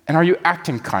 And are you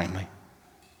acting kindly?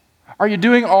 Are you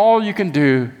doing all you can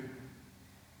do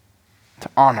to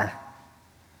honor,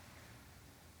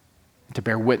 to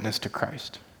bear witness to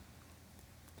Christ?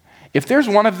 If there's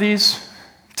one of these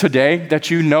today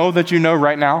that you know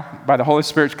right now by the Holy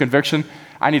Spirit's conviction,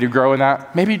 I need to grow in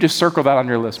that, maybe you just circle that on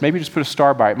your list. Maybe just put a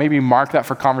star by it. Maybe you mark that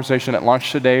for conversation at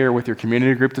lunch today or with your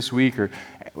community group this week or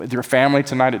with your family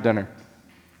tonight at dinner.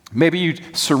 Maybe you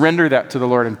surrender that to the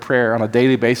Lord in prayer on a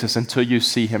daily basis until you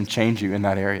see him change you in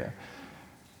that area.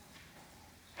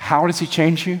 How does he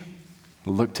change you?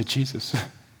 Look to Jesus.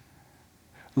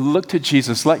 Look to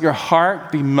Jesus. Let your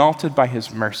heart be melted by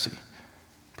his mercy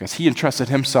because he entrusted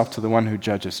himself to the one who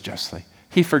judges justly.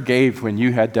 He forgave when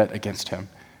you had debt against him.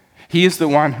 He is the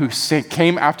one who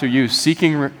came after you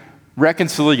seeking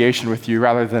reconciliation with you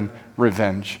rather than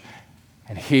revenge.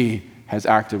 And he has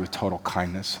acted with total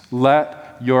kindness.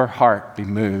 Let your heart be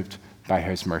moved by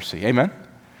his mercy. Amen?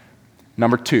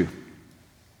 Number 2.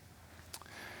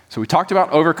 So we talked about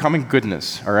overcoming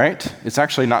goodness, all right? It's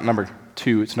actually not number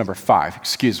 2, it's number 5,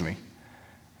 excuse me.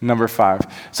 Number 5.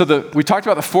 So we talked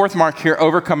about the 4th mark here,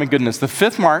 overcoming goodness. The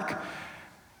 5th mark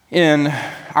in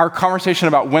our conversation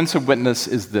about Winsome witness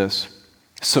is this: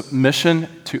 submission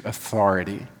to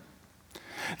authority.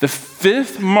 The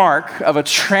 5th mark of a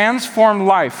transformed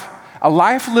life, a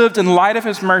life lived in light of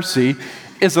his mercy,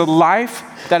 is a life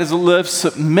that is lived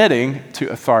submitting to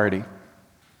authority.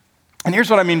 And here's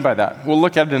what I mean by that. We'll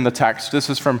look at it in the text. This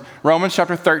is from Romans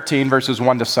chapter 13, verses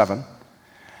 1 to 7.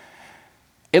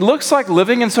 It looks like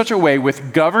living in such a way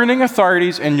with governing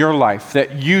authorities in your life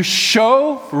that you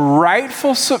show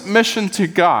rightful submission to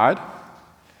God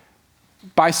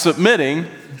by submitting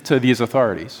to these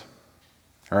authorities.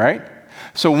 All right?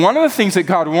 So one of the things that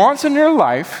God wants in your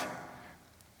life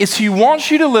is he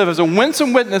wants you to live as a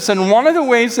winsome witness, and one of the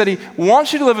ways that he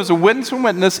wants you to live as a winsome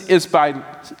witness is by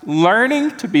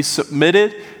learning to be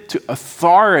submitted to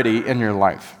authority in your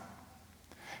life.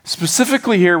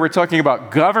 Specifically here, we're talking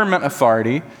about government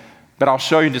authority, but I'll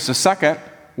show you in just a second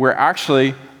where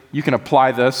actually you can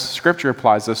apply this, Scripture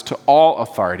applies this to all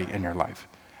authority in your life.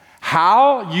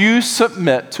 How you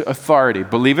submit to authority,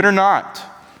 believe it or not,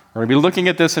 we're going to be looking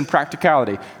at this in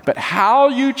practicality, but how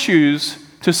you choose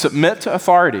to submit to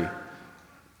authority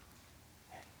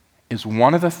is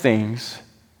one of the things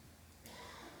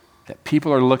that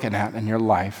people are looking at in your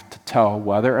life to tell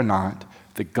whether or not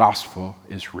the gospel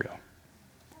is real.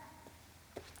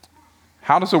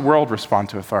 How does the world respond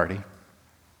to authority?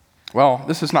 Well,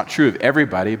 this is not true of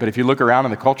everybody, but if you look around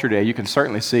in the culture today, you can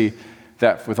certainly see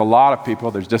that with a lot of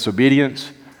people, there's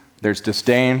disobedience, there's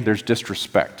disdain, there's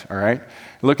disrespect, all right?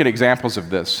 Look at examples of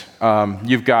this.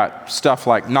 You've got stuff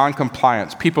like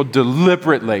non-compliance, people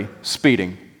deliberately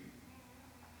speeding.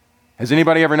 Has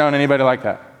anybody ever known anybody like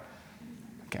that?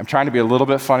 Okay, I'm trying to be a little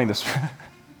bit funny this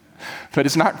but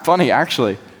it's not funny,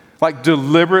 actually. Like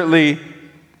deliberately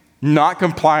not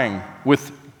complying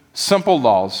with simple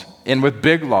laws and with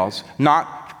big laws,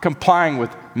 not complying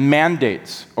with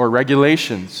mandates or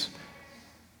regulations.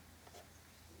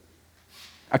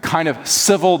 A kind of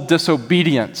civil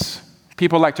disobedience.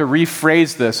 People like to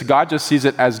rephrase this. God just sees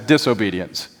it as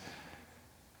disobedience.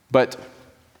 But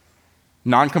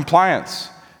non-compliance,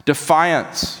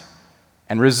 defiance,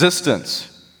 and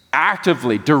resistance,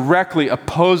 actively, directly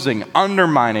opposing,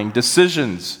 undermining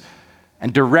decisions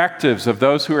and directives of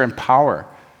those who are in power.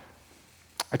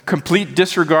 A complete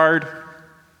disregard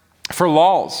for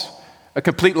laws, a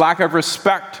complete lack of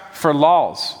respect for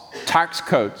laws, tax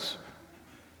codes,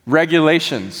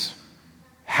 regulations,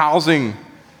 housing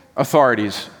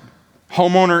authorities,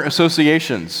 homeowner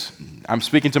associations. I'm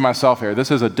speaking to myself here.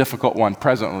 This is a difficult one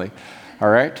presently, all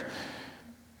right?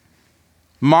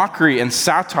 Mockery and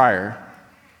satire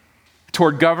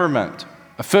toward government,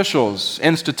 officials,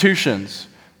 institutions,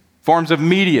 forms of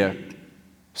media,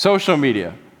 social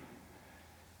media,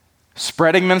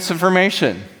 spreading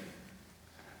misinformation,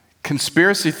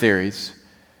 conspiracy theories,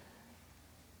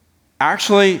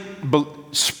 actually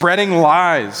spreading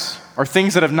lies or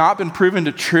things that have not been proven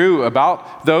to be true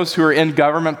about those who are in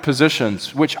government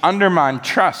positions, which undermine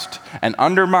trust and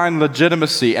undermine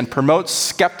legitimacy and promote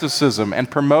skepticism and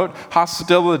promote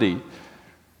hostility.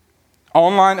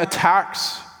 Online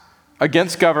attacks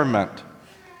against government.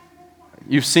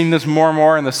 You've seen this more and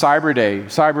more in the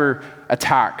cyber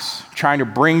attacks, trying to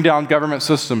bring down government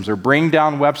systems or bring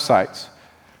down websites,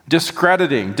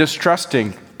 discrediting,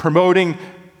 distrusting, promoting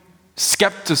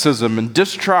skepticism and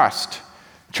distrust,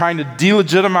 trying to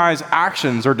delegitimize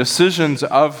actions or decisions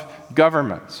of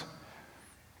governments.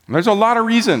 And there's a lot of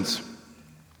reasons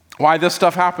why this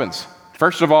stuff happens.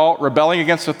 First of all, rebelling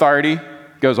against authority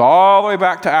goes all the way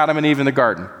back to Adam and Eve in the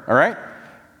garden, all right?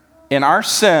 In our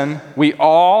sin, we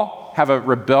all have a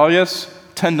rebellious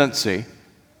tendency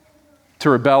to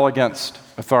rebel against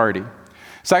authority.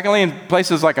 Secondly, in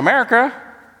places like America,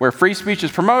 where free speech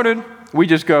is promoted, we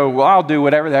just go, well, I'll do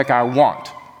whatever the heck I want.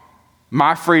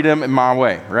 My freedom and my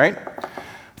way, right?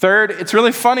 Third, it's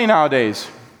really funny nowadays.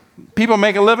 People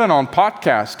make a living on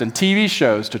podcasts and TV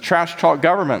shows to trash talk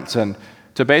governments and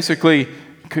to basically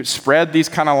spread these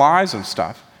kind of lies and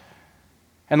stuff.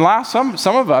 And last,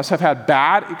 some of us have had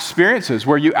bad experiences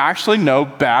where you actually know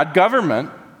bad government,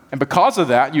 and because of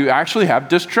that, you actually have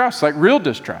distrust, like real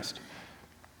distrust.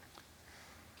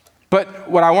 But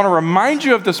what I want to remind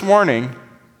you of this morning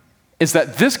is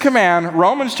that this command,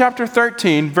 Romans chapter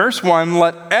 13, verse 1,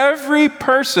 let every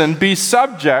person be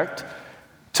subject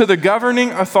to the governing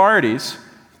authorities.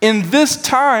 In this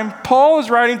time, Paul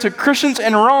is writing to Christians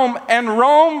in Rome, and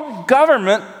Rome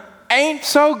government ain't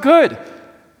so good.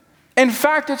 In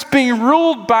fact, it's being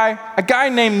ruled by a guy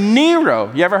named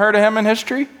Nero. You ever heard of him in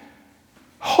history?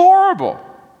 Horrible.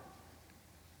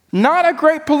 Not a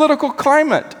great political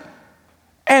climate.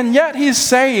 And yet he's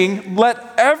saying,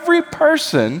 let every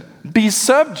person be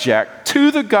subject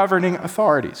to the governing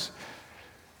authorities.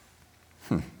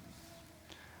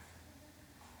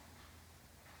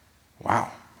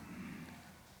 Wow.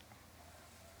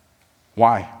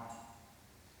 Why?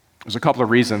 There's a couple of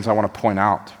reasons I want to point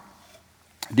out.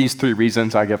 These three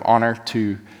reasons I give honor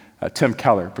to Tim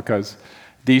Keller, because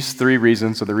these three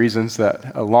reasons are the reasons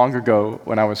that long ago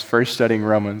when I was first studying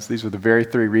Romans, these were the very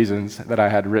three reasons that I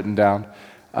had written down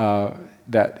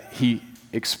that he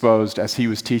exposed as he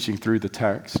was teaching through the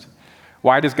text.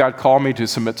 Why does God call me to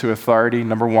submit to authority?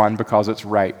 Number one, because it's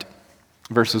right.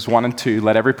 Verses 1 and 2,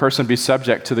 let every person be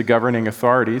subject to the governing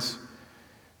authorities.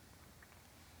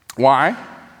 Why?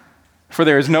 For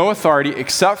there is no authority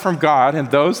except from God, and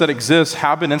those that exist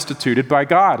have been instituted by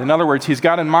God. In other words, he's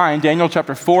got in mind Daniel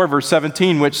chapter 4, verse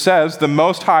 17, which says, the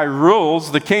Most High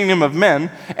rules the kingdom of men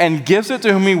and gives it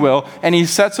to whom he will, and he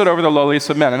sets it over the lowliest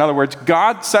of men. In other words,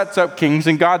 God sets up kings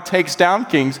and God takes down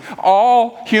kings.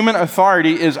 All human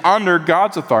authority is under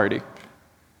God's authority.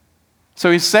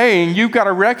 So he's saying you've got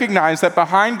to recognize that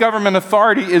behind government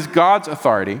authority is God's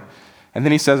authority. And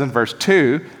then he says in verse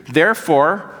 2,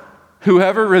 therefore,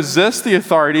 whoever resists the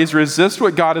authorities resists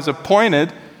what God has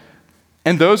appointed,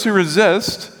 and those who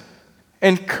resist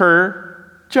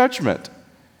incur judgment.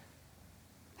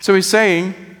 So he's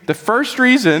saying the first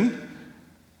reason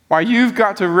why you've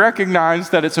got to recognize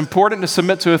that it's important to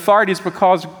submit to authorities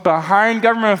because behind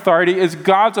government authority is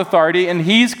God's authority, and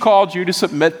he's called you to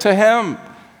submit to him.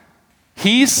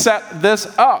 He set this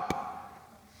up.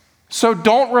 So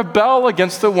don't rebel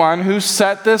against the one who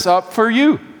set this up for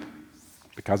you,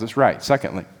 because it's right.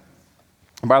 Secondly,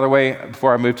 and by the way,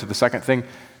 before I move to the second thing,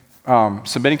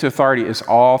 submitting to authority is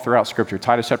all throughout Scripture.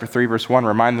 Titus chapter 3, verse 1,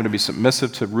 remind them to be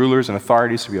submissive to rulers and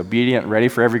authorities, to be obedient, ready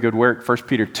for every good work. 1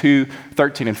 Peter 2,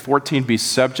 13 and 14, be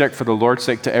subject for the Lord's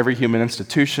sake to every human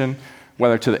institution,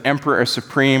 whether to the emperor or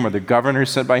supreme or the governor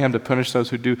sent by him to punish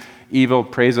those who do evil,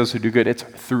 praise those who do good. It's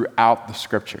throughout the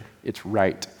Scripture. It's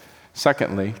right.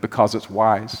 Secondly, because it's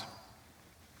wise.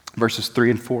 Verses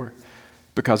 3 and 4,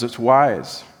 because it's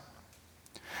wise.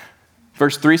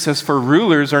 Verse 3 says, for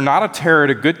rulers are not a terror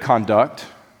to good conduct,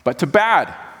 but to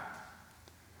bad.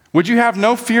 Would you have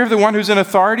no fear of the one who's in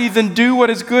authority? Then do what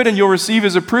is good and you'll receive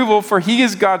his approval, for he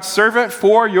is God's servant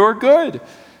for your good.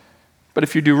 But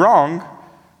if you do wrong,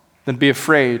 then be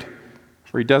afraid,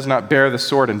 for he does not bear the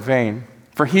sword in vain.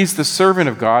 For he's the servant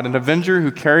of God, an avenger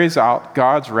who carries out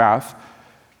God's wrath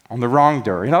on the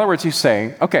wrongdoer. In other words, he's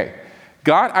saying, okay,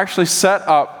 God actually set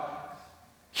up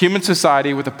human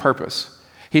society with a purpose.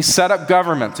 He set up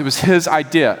government. It was his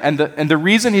idea. And the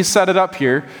reason he set it up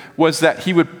here was that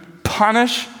he would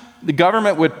punish, the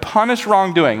government would punish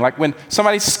wrongdoing. Like when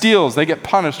somebody steals, they get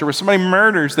punished. Or when somebody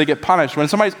murders, they get punished. When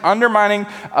somebody's undermining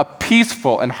a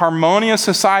peaceful and harmonious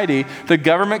society, the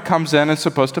government comes in and is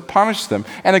supposed to punish them.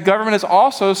 And the government is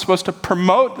also supposed to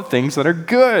promote the things that are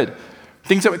good,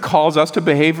 things that would cause us to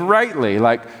behave rightly,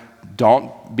 like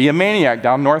don't be a maniac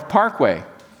down North Parkway,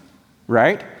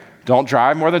 right? Don't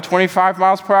drive more than 25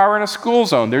 miles per hour in a school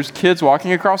zone. There's kids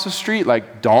walking across the street,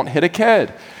 like don't hit a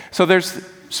kid. So there's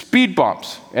speed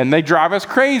bumps, and they drive us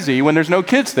crazy when there's no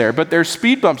kids there, but there's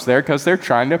speed bumps there because they're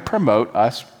trying to promote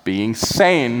us being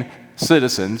sane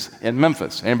citizens in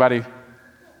Memphis. Anybody?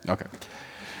 Okay.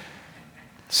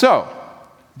 So,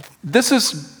 this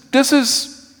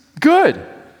is good.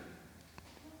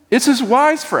 This is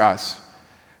wise for us.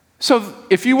 So,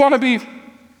 if you want to be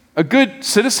a good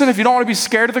citizen, if you don't want to be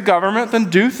scared of the government, then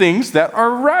do things that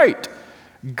are right.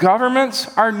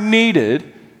 Governments are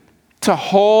needed to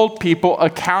hold people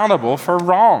accountable for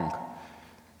wrong.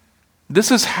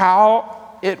 This is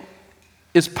how it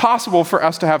is possible for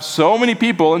us to have so many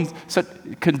people in such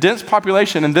condensed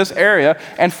population in this area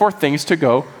and for things to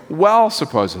go well,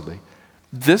 supposedly.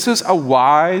 This is a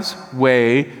wise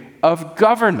way of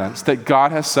governance that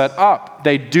God has set up.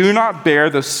 They do not bear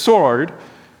the sword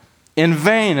in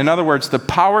vain. In other words, the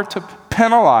power to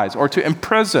penalize or to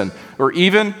imprison, or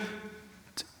even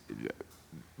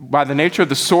by the nature of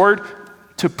the sword,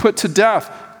 to put to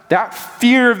death. That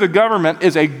fear of the government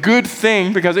is a good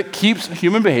thing because it keeps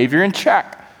human behavior in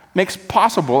check, makes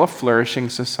possible a flourishing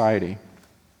society.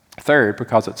 Third,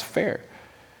 because it's fair.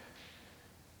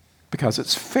 Because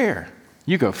it's fair.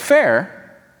 You go,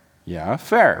 fair? Yeah,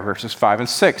 fair. Verses 5 and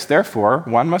 6. Therefore,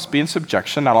 one must be in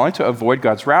subjection not only to avoid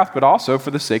God's wrath, but also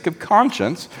for the sake of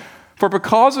conscience. For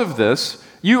because of this,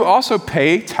 you also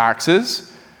pay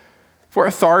taxes, for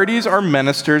authorities are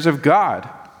ministers of God,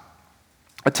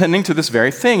 attending to this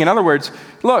very thing. In other words,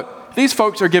 look, these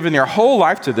folks are giving their whole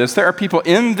life to this. There are people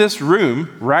in this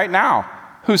room right now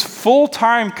whose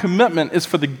full-time commitment is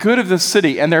for the good of the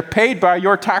city, and they're paid by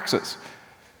your taxes.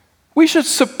 We should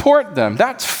support them.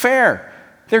 That's fair.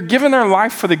 They're giving their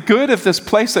life for the good of this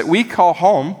place that we call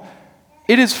home.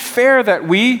 It is fair that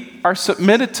we are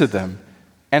submitted to them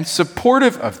and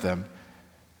supportive of them.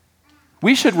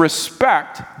 We should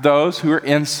respect those who are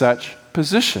in such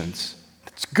positions.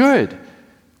 It's good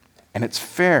and it's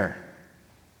fair.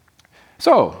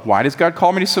 So, why does God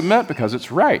call me to submit? Because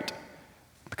it's right,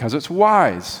 because it's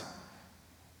wise,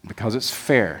 because it's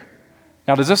fair.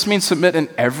 Now, does this mean submit in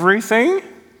everything?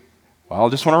 Well, I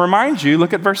just want to remind you,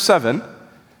 look at verse 7.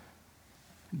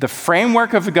 The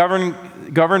framework of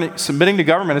submitting to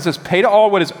government is this: pay to all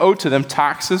what is owed to them,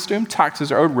 taxes to whom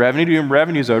taxes are owed, revenue to whom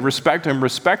revenue is owed, respect to whom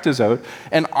respect is owed,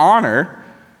 and honor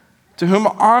to whom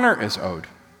honor is owed.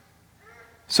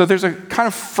 So there's a kind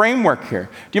of framework here.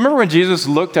 Do you remember when Jesus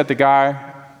looked at the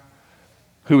guy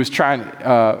who was trying,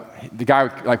 the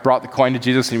guy like brought the coin to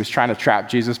Jesus and he was trying to trap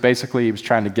Jesus, basically? He was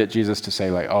trying to get Jesus to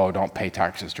say like, oh, don't pay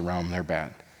taxes to Rome, they're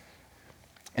bad.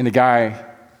 And the guy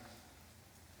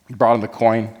brought him the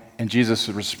coin, and Jesus'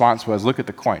 response was, look at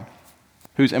the coin.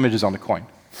 Whose image is on the coin?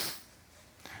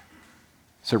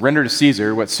 So render to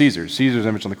Caesar what's Caesar's. Caesar's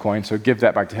image on the coin, so give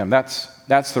that back to him. That's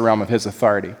the realm of his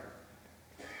authority.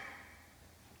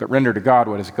 But render to God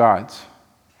what is God's.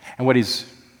 And what he's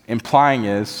implying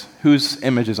is, whose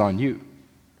image is on you?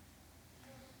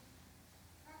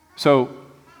 So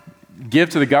give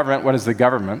to the government what is the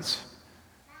government's,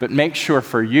 but make sure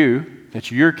for you that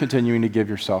you're continuing to give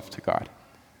yourself to God.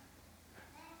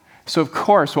 So, of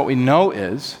course, what we know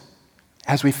is,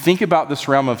 as we think about this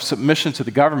realm of submission to the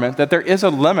government, that there is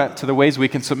a limit to the ways we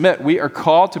can submit. We are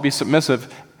called to be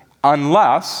submissive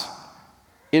unless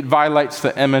it violates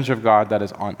the image of God that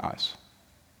is on us.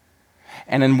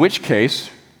 And in which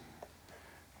case,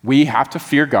 we have to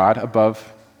fear God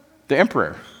above the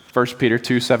emperor. 1 Peter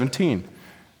 2:17.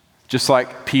 Just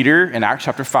like Peter in Acts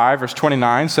chapter 5, verse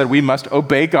 29 said, we must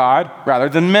obey God rather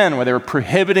than men, where they were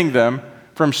prohibiting them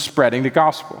from spreading the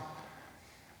gospel.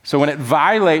 So when it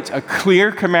violates a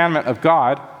clear commandment of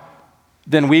God,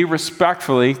 then we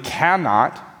respectfully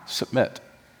cannot submit.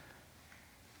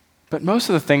 But most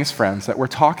of the things, friends, that we're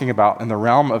talking about in the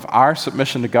realm of our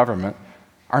submission to government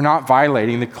are not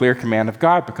violating the clear command of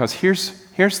God, because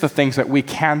here's the things that we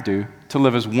can do to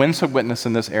live as winsome witness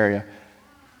in this area.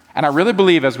 And I really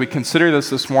believe as we consider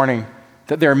this morning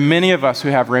that there are many of us who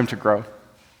have room to grow.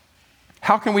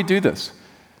 How can we do this?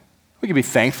 We can be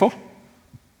thankful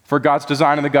for God's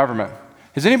design in the government.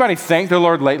 Has anybody thanked the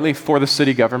Lord lately for the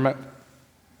city government?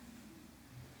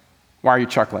 Why are you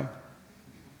chuckling?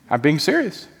 I'm being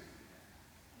serious.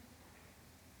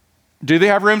 Do they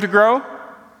have room to grow?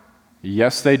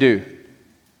 Yes, they do.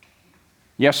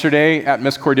 Yesterday at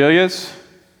Miss Cordelia's,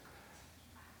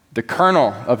 the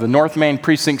colonel of the North Main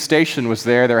Precinct Station was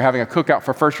there. They were having a cookout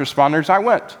for first responders. I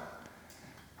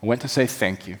went to say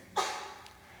thank you.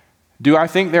 Do I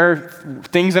think there are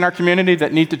things in our community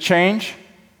that need to change?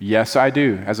 Yes, I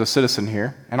do, as a citizen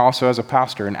here, and also as a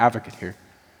pastor and advocate here.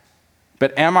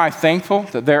 But am I thankful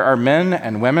that there are men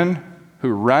and women who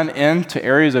run into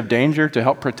areas of danger to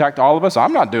help protect all of us?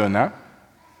 I'm not doing that.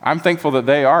 I'm thankful that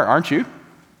they are, aren't you?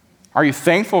 Are you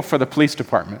thankful for the police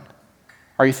department?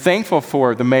 Are you thankful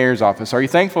for the mayor's office? Are you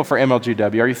thankful for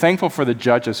MLGW? Are you thankful for the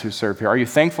judges who serve here? Are you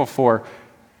thankful for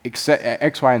X,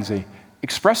 Y, and Z?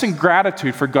 Expressing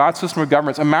gratitude for God's system of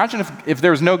governments. Imagine if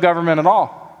there was no government at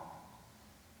all.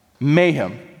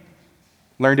 Mayhem.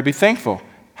 Learn to be thankful.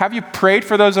 Have you prayed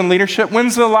for those in leadership?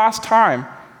 When's the last time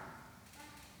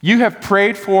you have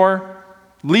prayed for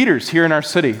leaders here in our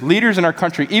city, leaders in our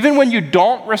country? Even when you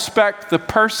don't respect the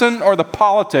person or the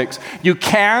politics, you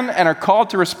can and are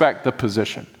called to respect the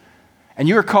position. And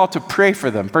you are called to pray for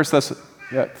them. 1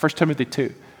 Timothy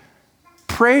 2.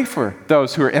 Pray for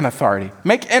those who are in authority.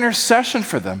 Make intercession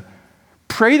for them.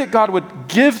 Pray that God would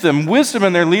give them wisdom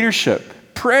in their leadership.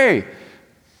 Pray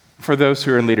for those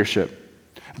who are in leadership.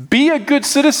 Be a good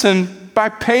citizen by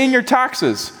paying your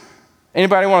taxes.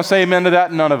 Anybody want to say amen to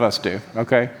that? None of us do,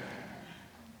 okay?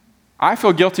 I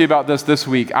feel guilty about this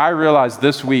week. I realized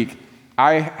this week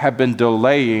I have been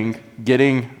delaying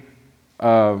getting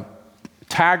a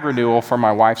tag renewal for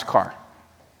my wife's car.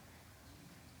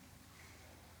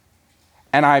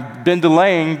 And I've been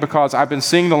delaying because I've been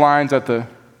seeing the lines at the,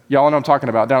 y'all know what I'm talking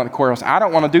about, down at the courthouse. I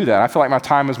don't want to do that. I feel like my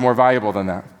time is more valuable than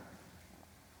that.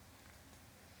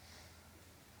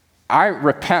 I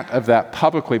repent of that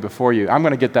publicly before you. I'm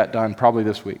going to get that done probably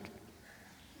this week.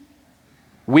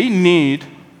 We need,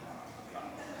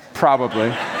 probably,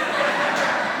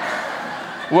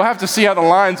 we'll have to see how the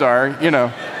lines are, you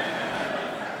know.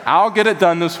 I'll get it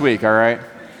done this week, all right?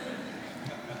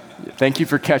 Thank you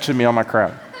for catching me on my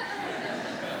crowd.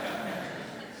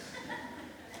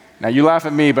 Now, you laugh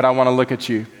at me, but I want to look at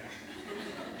you.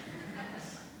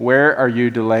 Where are you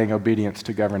delaying obedience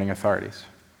to governing authorities?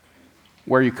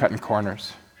 Where are you cutting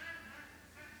corners?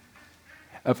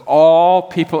 Of all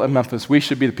people in Memphis, we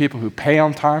should be the people who pay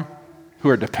on time, who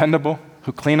are dependable,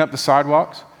 who clean up the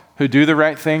sidewalks, who do the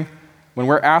right thing. When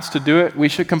we're asked to do it, we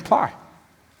should comply.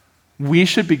 We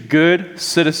should be good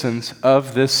citizens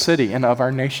of this city and of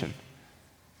our nation.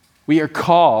 We are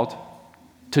called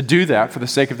to do that for the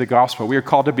sake of the gospel. We are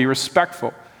called to be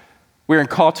respectful. We are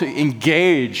called to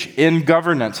engage in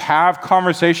governance, have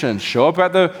conversations, show up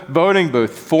at the voting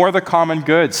booth for the common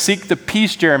good, seek the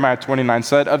peace, Jeremiah 29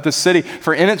 said, of the city,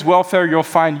 for in its welfare you'll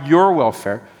find your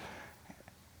welfare.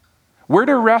 We're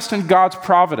to rest in God's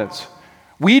providence.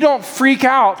 We don't freak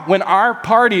out when our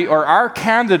party or our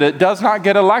candidate does not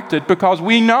get elected because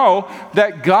we know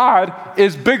that God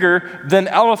is bigger than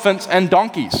elephants and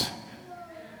donkeys.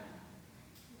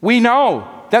 We know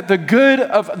that the good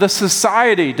of the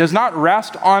society does not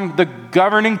rest on the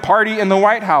governing party in the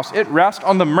White House. It rests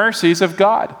on the mercies of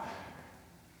God.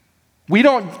 We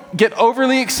don't get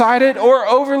overly excited or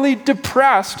overly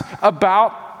depressed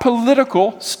about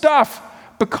political stuff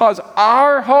because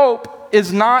our hope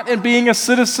is not in being a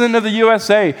citizen of the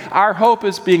USA. Our hope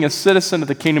is being a citizen of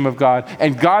the kingdom of God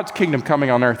and God's kingdom coming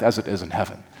on earth as it is in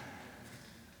heaven.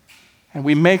 And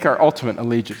we make our ultimate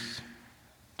allegiance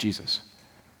Jesus.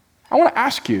 I want to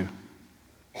ask you,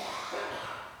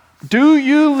 do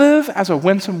you live as a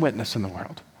winsome witness in the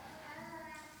world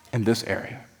in this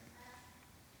area?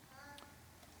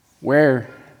 Where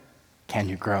can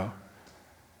you grow?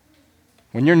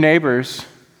 When your neighbors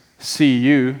see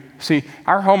you,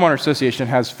 our homeowner association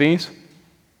has fees.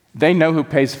 They know who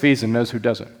pays fees and knows who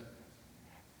doesn't.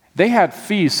 They had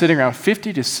fees sitting around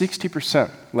 50 to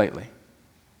 60% lately.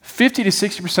 50 to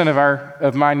 60%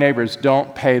 of my neighbors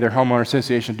don't pay their homeowner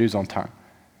association dues on time.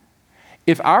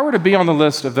 If I were to be on the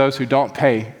list of those who don't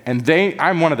pay, and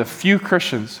I'm one of the few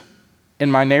Christians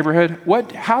in my neighborhood,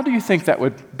 how do you think that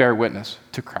would bear witness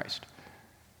to Christ?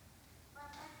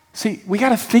 See, we got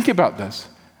to think about this.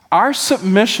 Our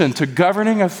submission to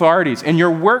governing authorities in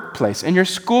your workplace, in your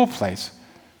school place,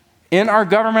 in our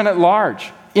government at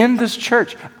large, in this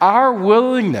church, our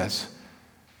willingness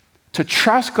to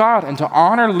trust God and to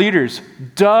honor leaders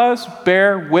does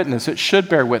bear witness. It should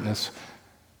bear witness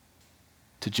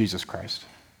to Jesus Christ.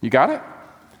 You got it?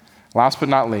 Last but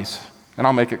not least, and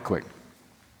I'll make it quick.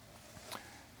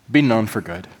 Be known for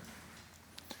good.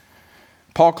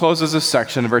 Paul closes this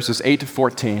section in verses 8 to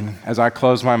 14 as I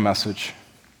close my message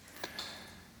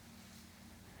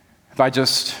by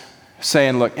just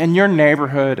saying, look, in your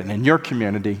neighborhood and in your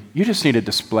community, you just need to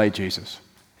display Jesus.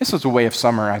 This is a way of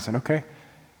summarizing, okay?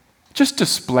 Just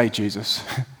display Jesus.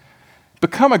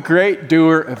 Become a great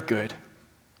doer of good.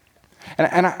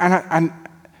 And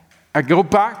I go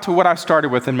back to what I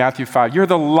started with in Matthew 5. You're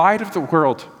the light of the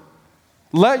world.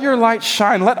 Let your light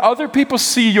shine. Let other people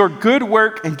see your good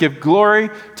work and give glory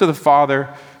to the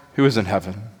Father who is in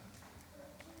heaven.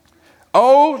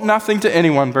 Owe nothing to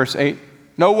anyone, verse 8.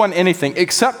 No one anything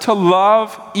except to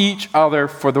love each other,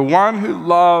 for the one who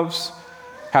loves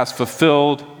has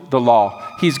fulfilled the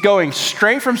law. He's going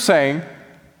straight from saying,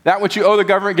 that which you owe the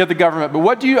government, give the government. But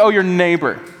what do you owe your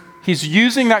neighbor? He's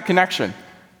using that connection.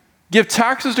 Give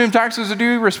taxes to whom taxes are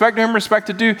due, respect to whom respect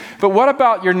to due. But what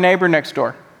about your neighbor next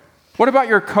door? What about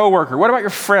your coworker? What about your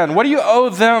friend? What do you owe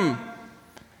them?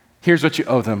 Here's what you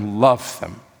owe them. Love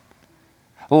them.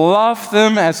 Love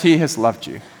them as he has loved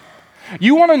you.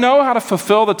 You want to know how to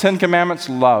fulfill the 10 commandments?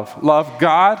 Love. Love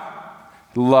God.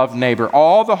 Love neighbor.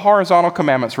 All the horizontal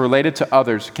commandments related to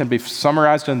others can be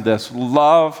summarized in this.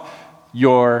 Love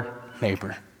your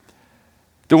neighbor.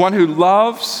 The one who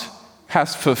loves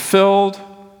has fulfilled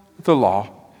the law.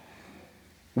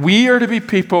 We are to be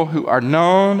people who are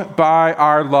known by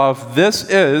our love. This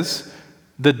is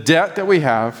the debt that we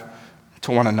have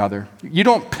to one another. You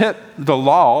don't pit the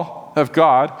law of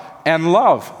God and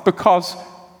love, because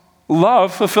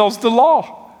love fulfills the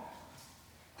law.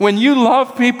 When you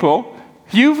love people,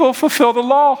 you will fulfill the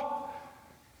law.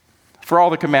 For all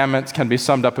the commandments can be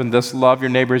summed up in this: love your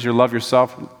neighbor as you love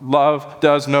yourself. Love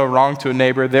does no wrong to a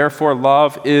neighbor. Therefore,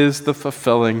 love is the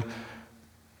fulfilling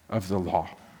of the law.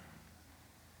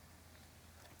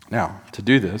 Now, to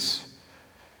do this,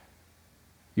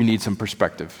 you need some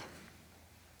perspective.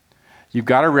 You've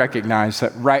got to recognize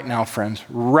that right now, friends,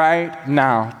 right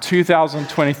now,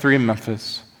 2023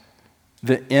 Memphis,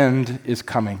 the end is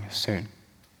coming soon.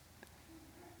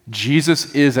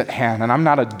 Jesus is at hand, and I'm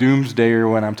not a doomsdayer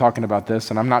when I'm talking about this,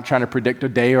 and I'm not trying to predict a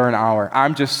day or an hour.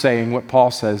 I'm just saying what Paul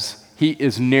says. He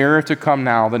is nearer to come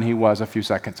now than he was a few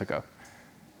seconds ago.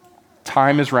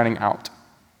 Time is running out.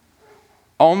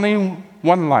 Only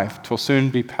one life will soon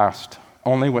be past.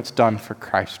 Only what's done for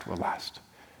Christ will last.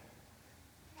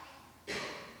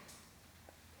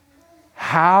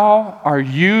 How are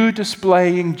you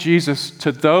displaying Jesus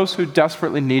to those who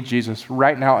desperately need Jesus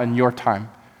right now in your time?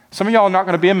 Some of y'all are not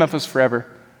going to be in Memphis forever.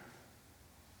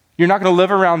 You're not going to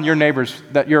live around your neighbors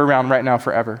that you're around right now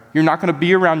forever. You're not going to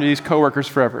be around these coworkers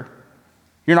forever.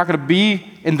 You're not going to be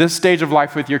in this stage of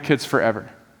life with your kids forever.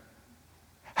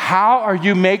 How are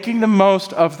you making the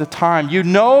most of the time? You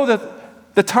know that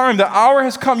the time, the hour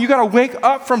has come. You got to wake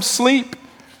up from sleep.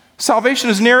 Salvation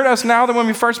is nearer to us now than when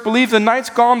we first believed. The night's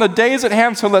gone, the day is at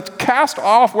hand, so let's cast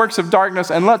off works of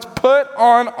darkness and let's put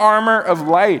on armor of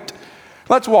light.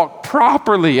 Let's walk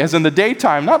properly as in the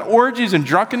daytime, not orgies and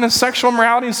drunkenness, sexual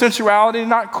immorality and sensuality,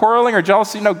 not quarreling or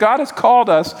jealousy. No, God has called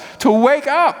us to wake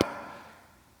up,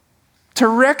 to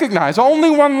recognize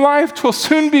only one life will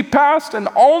soon be past and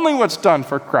only what's done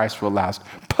for Christ will last.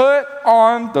 Put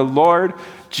on the Lord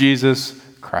Jesus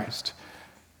Christ.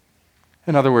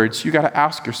 In other words, you got to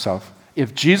ask yourself,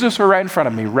 if Jesus were right in front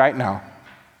of me right now,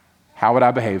 how would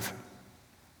I behave?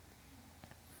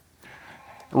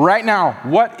 Right now,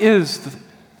 what is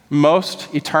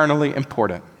most eternally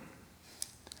important?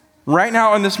 Right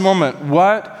now in this moment,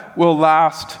 what will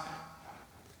last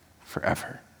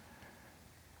forever?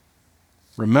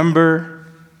 Remember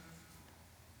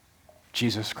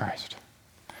Jesus Christ.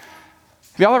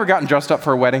 Have y'all ever gotten dressed up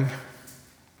for a wedding?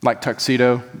 Like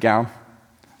tuxedo, gown?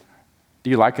 Do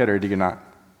you like it or do you not?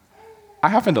 I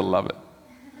happen to love it.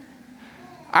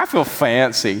 I feel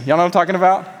fancy. Y'all know what I'm talking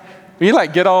about? When you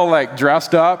get all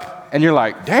dressed up and you're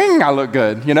like, dang, I look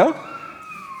good, you know?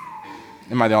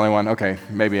 Am I the only one? Okay,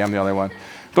 maybe I'm the only one.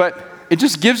 But it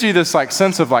just gives you this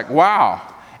sense of wow.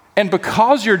 And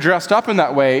because you're dressed up in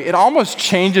that way, it almost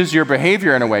changes your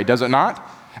behavior in a way, does it not?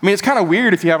 I mean, it's kind of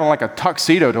weird if you have on a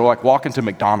tuxedo to walk into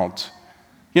McDonald's,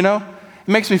 you know?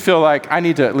 It makes me feel like I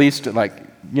need to at least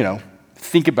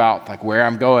think about where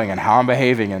I'm going and how I'm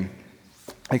behaving and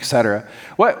et cetera.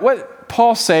 What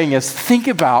Paul's saying is, think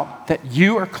about that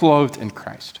you are clothed in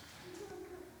Christ.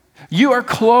 You are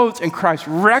clothed in Christ.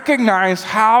 Recognize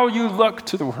how you look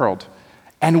to the world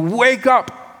and wake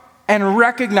up and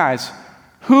recognize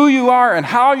who you are and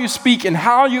how you speak and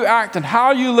how you act and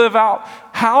how you live out,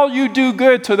 how you do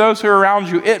good to those who are around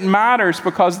you. It matters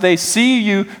because they see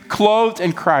you clothed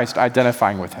in Christ,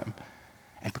 identifying with him.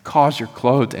 And because you're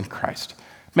clothed in Christ,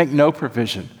 make no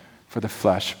provision for the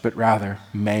flesh, but rather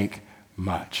make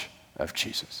much of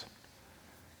Jesus.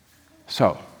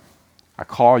 So, I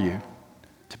call you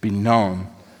to be known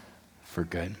for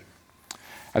good.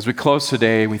 As we close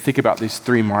today, we think about these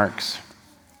three marks: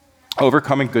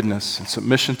 overcoming goodness and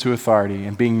submission to authority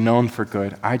and being known for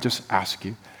good. I just ask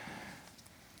you,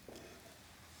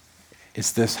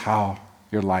 is this how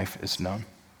your life is known?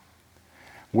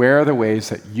 Where are the ways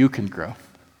that you can grow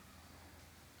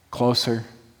closer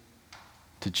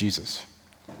to Jesus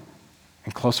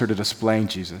and closer to displaying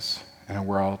Jesus in a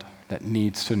world that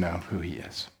needs to know who he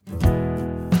is?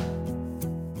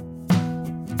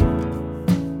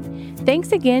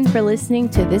 Thanks again for listening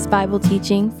to this Bible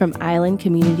teaching from Island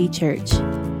Community Church.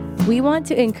 We want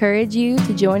to encourage you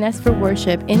to join us for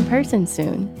worship in person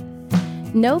soon.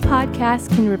 No podcast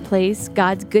can replace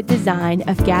God's good design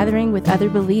of gathering with other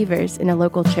believers in a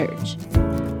local church.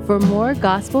 For more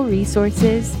gospel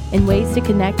resources and ways to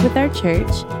connect with our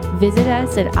church, visit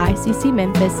us at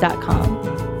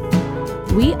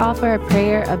iccmemphis.com. We offer a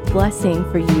prayer of blessing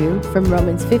for you from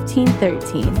Romans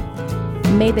 15:13.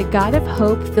 May the God of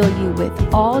hope fill you with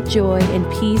all joy and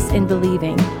peace in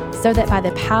believing, so that by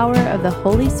the power of the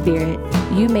Holy Spirit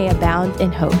you may abound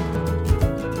in hope.